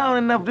down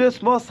and I've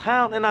just must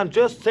hound, and I'm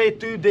just say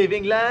to Dave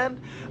England,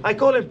 I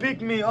call him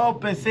pick me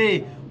up and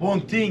say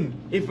one thing,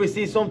 if we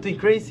see something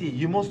crazy,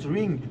 you must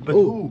ring. But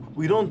who?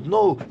 We don't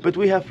know, but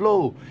we have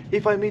flow.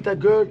 If I meet a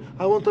girl,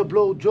 I want to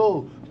blow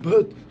Joe.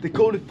 But the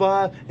Colt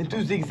 5 and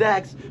 2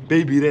 zigzags,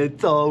 baby,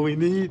 that's all we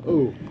need.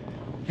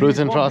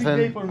 Fruten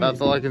Fraten, that's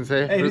all I can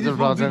say. Hey, this is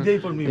one big day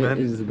for me, man.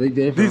 This is a big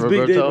day for This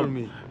Roberto. big day for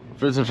me.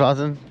 Fruten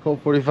Fraten, Colt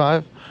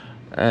 45,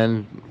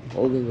 and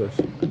Old English.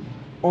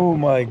 Oh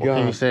my God. What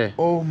can you say?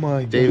 Oh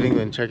my God. Dave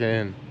England checking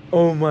in.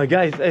 Oh my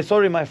guys,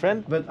 sorry my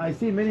friend, but I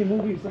see many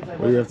movies since I was.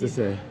 What do you have to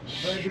say?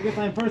 Because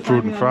I'm first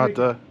Fruten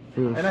Fraten.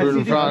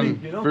 Fruten Fraten.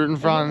 Fruten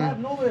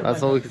Fraten.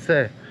 That's all we can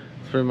say.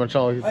 That's pretty much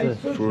all we can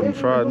say. Fruten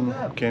Fraten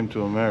came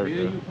to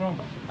America.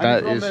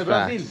 That is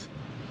facts.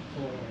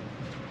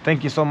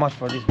 Thank you so much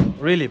for this, bro.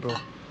 Really, bro.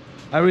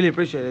 I really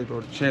appreciate it,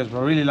 bro. Cheers,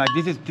 bro. Really, like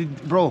this is,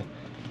 bro.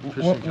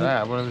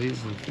 Yeah, one of these.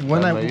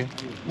 When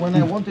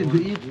I wanted to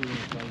eat,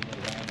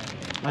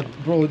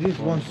 bro, this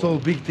one's so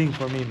big thing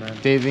for me, man.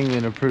 Dave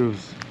England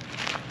approves.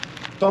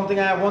 Something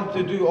I want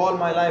to do all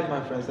my life, my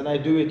friends, and I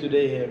do it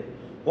today here.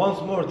 Once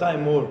more,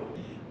 time more.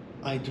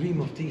 I dream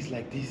of things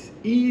like this.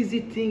 Easy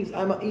things.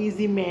 I'm an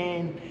easy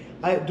man.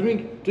 I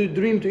dream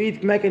to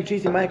eat mac and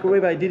cheese in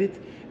microwave. I did it,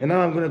 and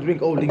now I'm gonna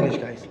drink Old English,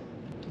 guys.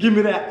 Give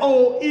me that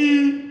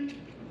OE.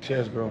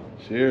 Cheers, bro.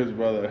 Cheers,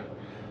 brother.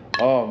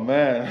 Oh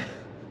man.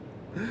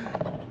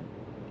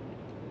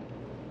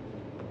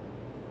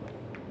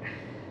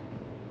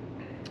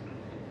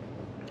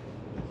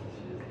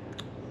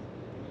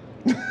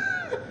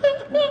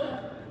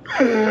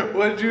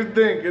 What'd you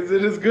think? Is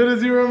it as good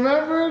as you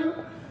remembered?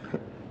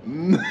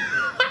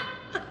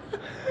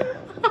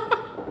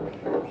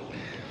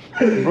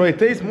 Bro, it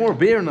tastes more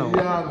beer now. Be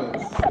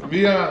honest.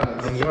 Be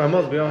honest. I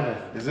must be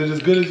honest. Is it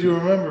as good as you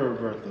remember,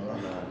 Roberto?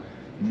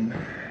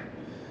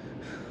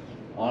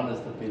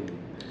 Honest opinion.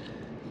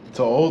 It's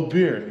an old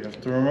beer. You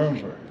have to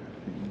remember.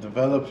 You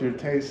developed your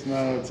taste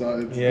now. It's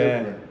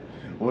different.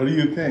 What do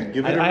you think?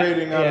 Give it a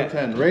rating out of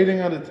 10. Rating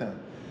out of 10.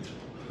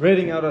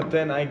 Rating out of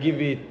 10, I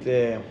give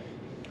it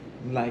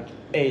like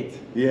 8.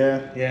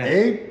 Yeah.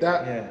 8?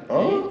 That? Yeah.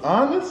 Oh, 8?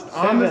 Honest?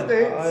 7. Honest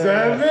 8?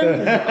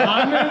 7?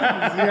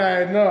 Honest?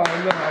 Yeah, I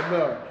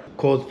know.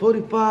 Colt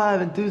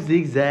 45 and 2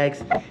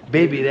 zigzags.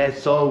 Baby,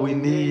 that's all we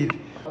need.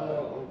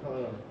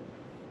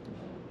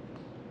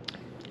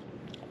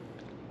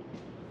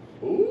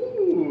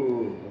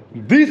 Ooh.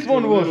 This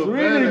one was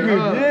really better, good,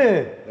 huh?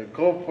 yeah. The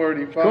Colt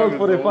 45. Colt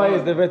 45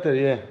 is the better,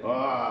 yeah.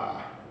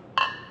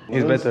 What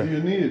It's else better. do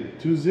you need?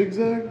 2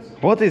 zigzags?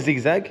 What is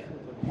zigzag?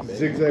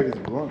 Zigzag is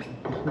blunt.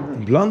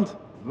 Blunt?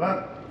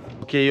 Blunt.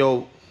 Okay,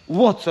 yo,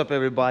 what's up,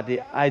 everybody?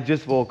 I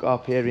just woke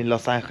up here in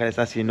Los Angeles,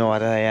 as you know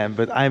what I am.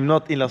 But I'm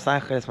not in Los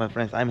Angeles, my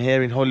friends. I'm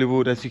here in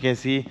Hollywood, as you can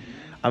see.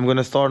 I'm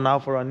gonna start now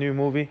for a new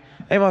movie.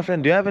 Hey, my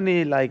friend, do you have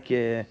any, like,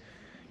 can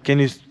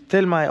you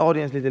tell my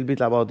audience a little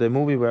bit about the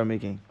movie we're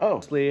making? Oh,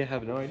 honestly, I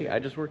have no idea. I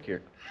just work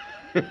here.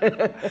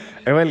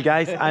 Well,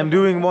 guys, I'm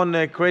doing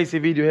one crazy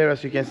video here.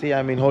 As you can see,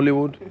 I'm in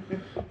Hollywood.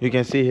 You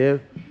can see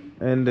here.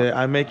 And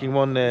I'm making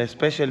one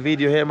special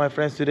video here, my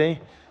friends, today.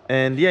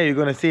 And yeah, you're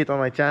gonna see it on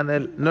my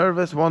channel.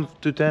 Nervous, 1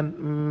 to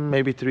 10,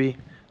 maybe 3,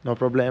 no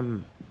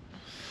problem.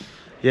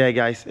 Yeah,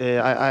 guys,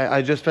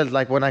 I just felt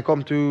like when I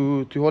come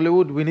to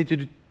Hollywood, we need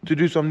to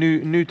do some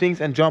new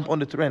things and jump on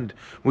the trend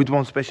with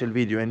one special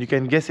video. And you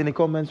can guess in the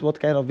comments what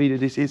kind of video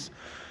this is.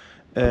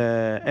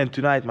 And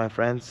tonight, my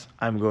friends,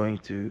 I'm going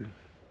to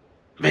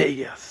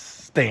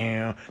Vegas.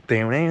 Damn,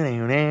 damn,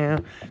 damn,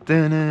 damn,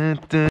 damn,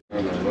 damn.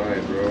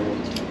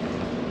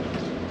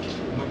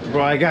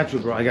 Bro, I got you,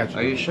 bro. I got you.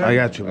 Are you sure? I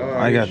got you, bro.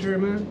 I got you. Sure,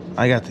 man?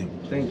 I got you.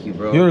 Thank you,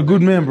 bro. You're a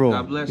good man, bro.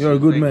 God bless you. You're a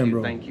good Thank man, you.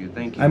 bro. Thank you.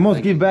 Thank you. I must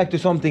Thank give you. back to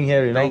something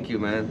here, you know. Thank you,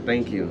 man.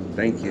 Thank you.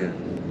 Thank you.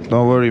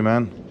 Don't worry,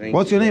 man.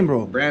 What's your name,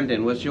 bro?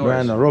 Brandon. What's yours?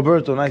 Brandon.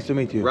 Roberto. Nice to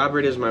meet you.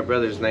 Robert is my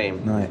brother's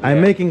name. Nice. I'm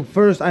making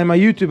first. I'm a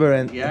YouTuber,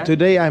 and Yeah?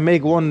 today I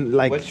make one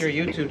like. What's your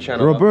YouTube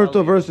channel?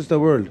 Roberto versus the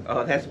world.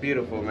 Oh, that's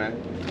beautiful, man.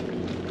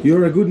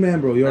 You're a good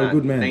man, bro. You're a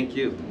good man. Thank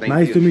you. Thank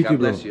nice you. to meet God you,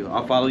 bro. bless you.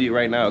 I'll follow you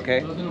right now,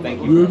 okay?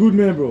 Thank you. You're a good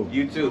man, bro.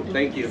 You too.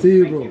 Thank you. See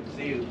you, Thank bro.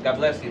 See you. God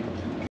bless you.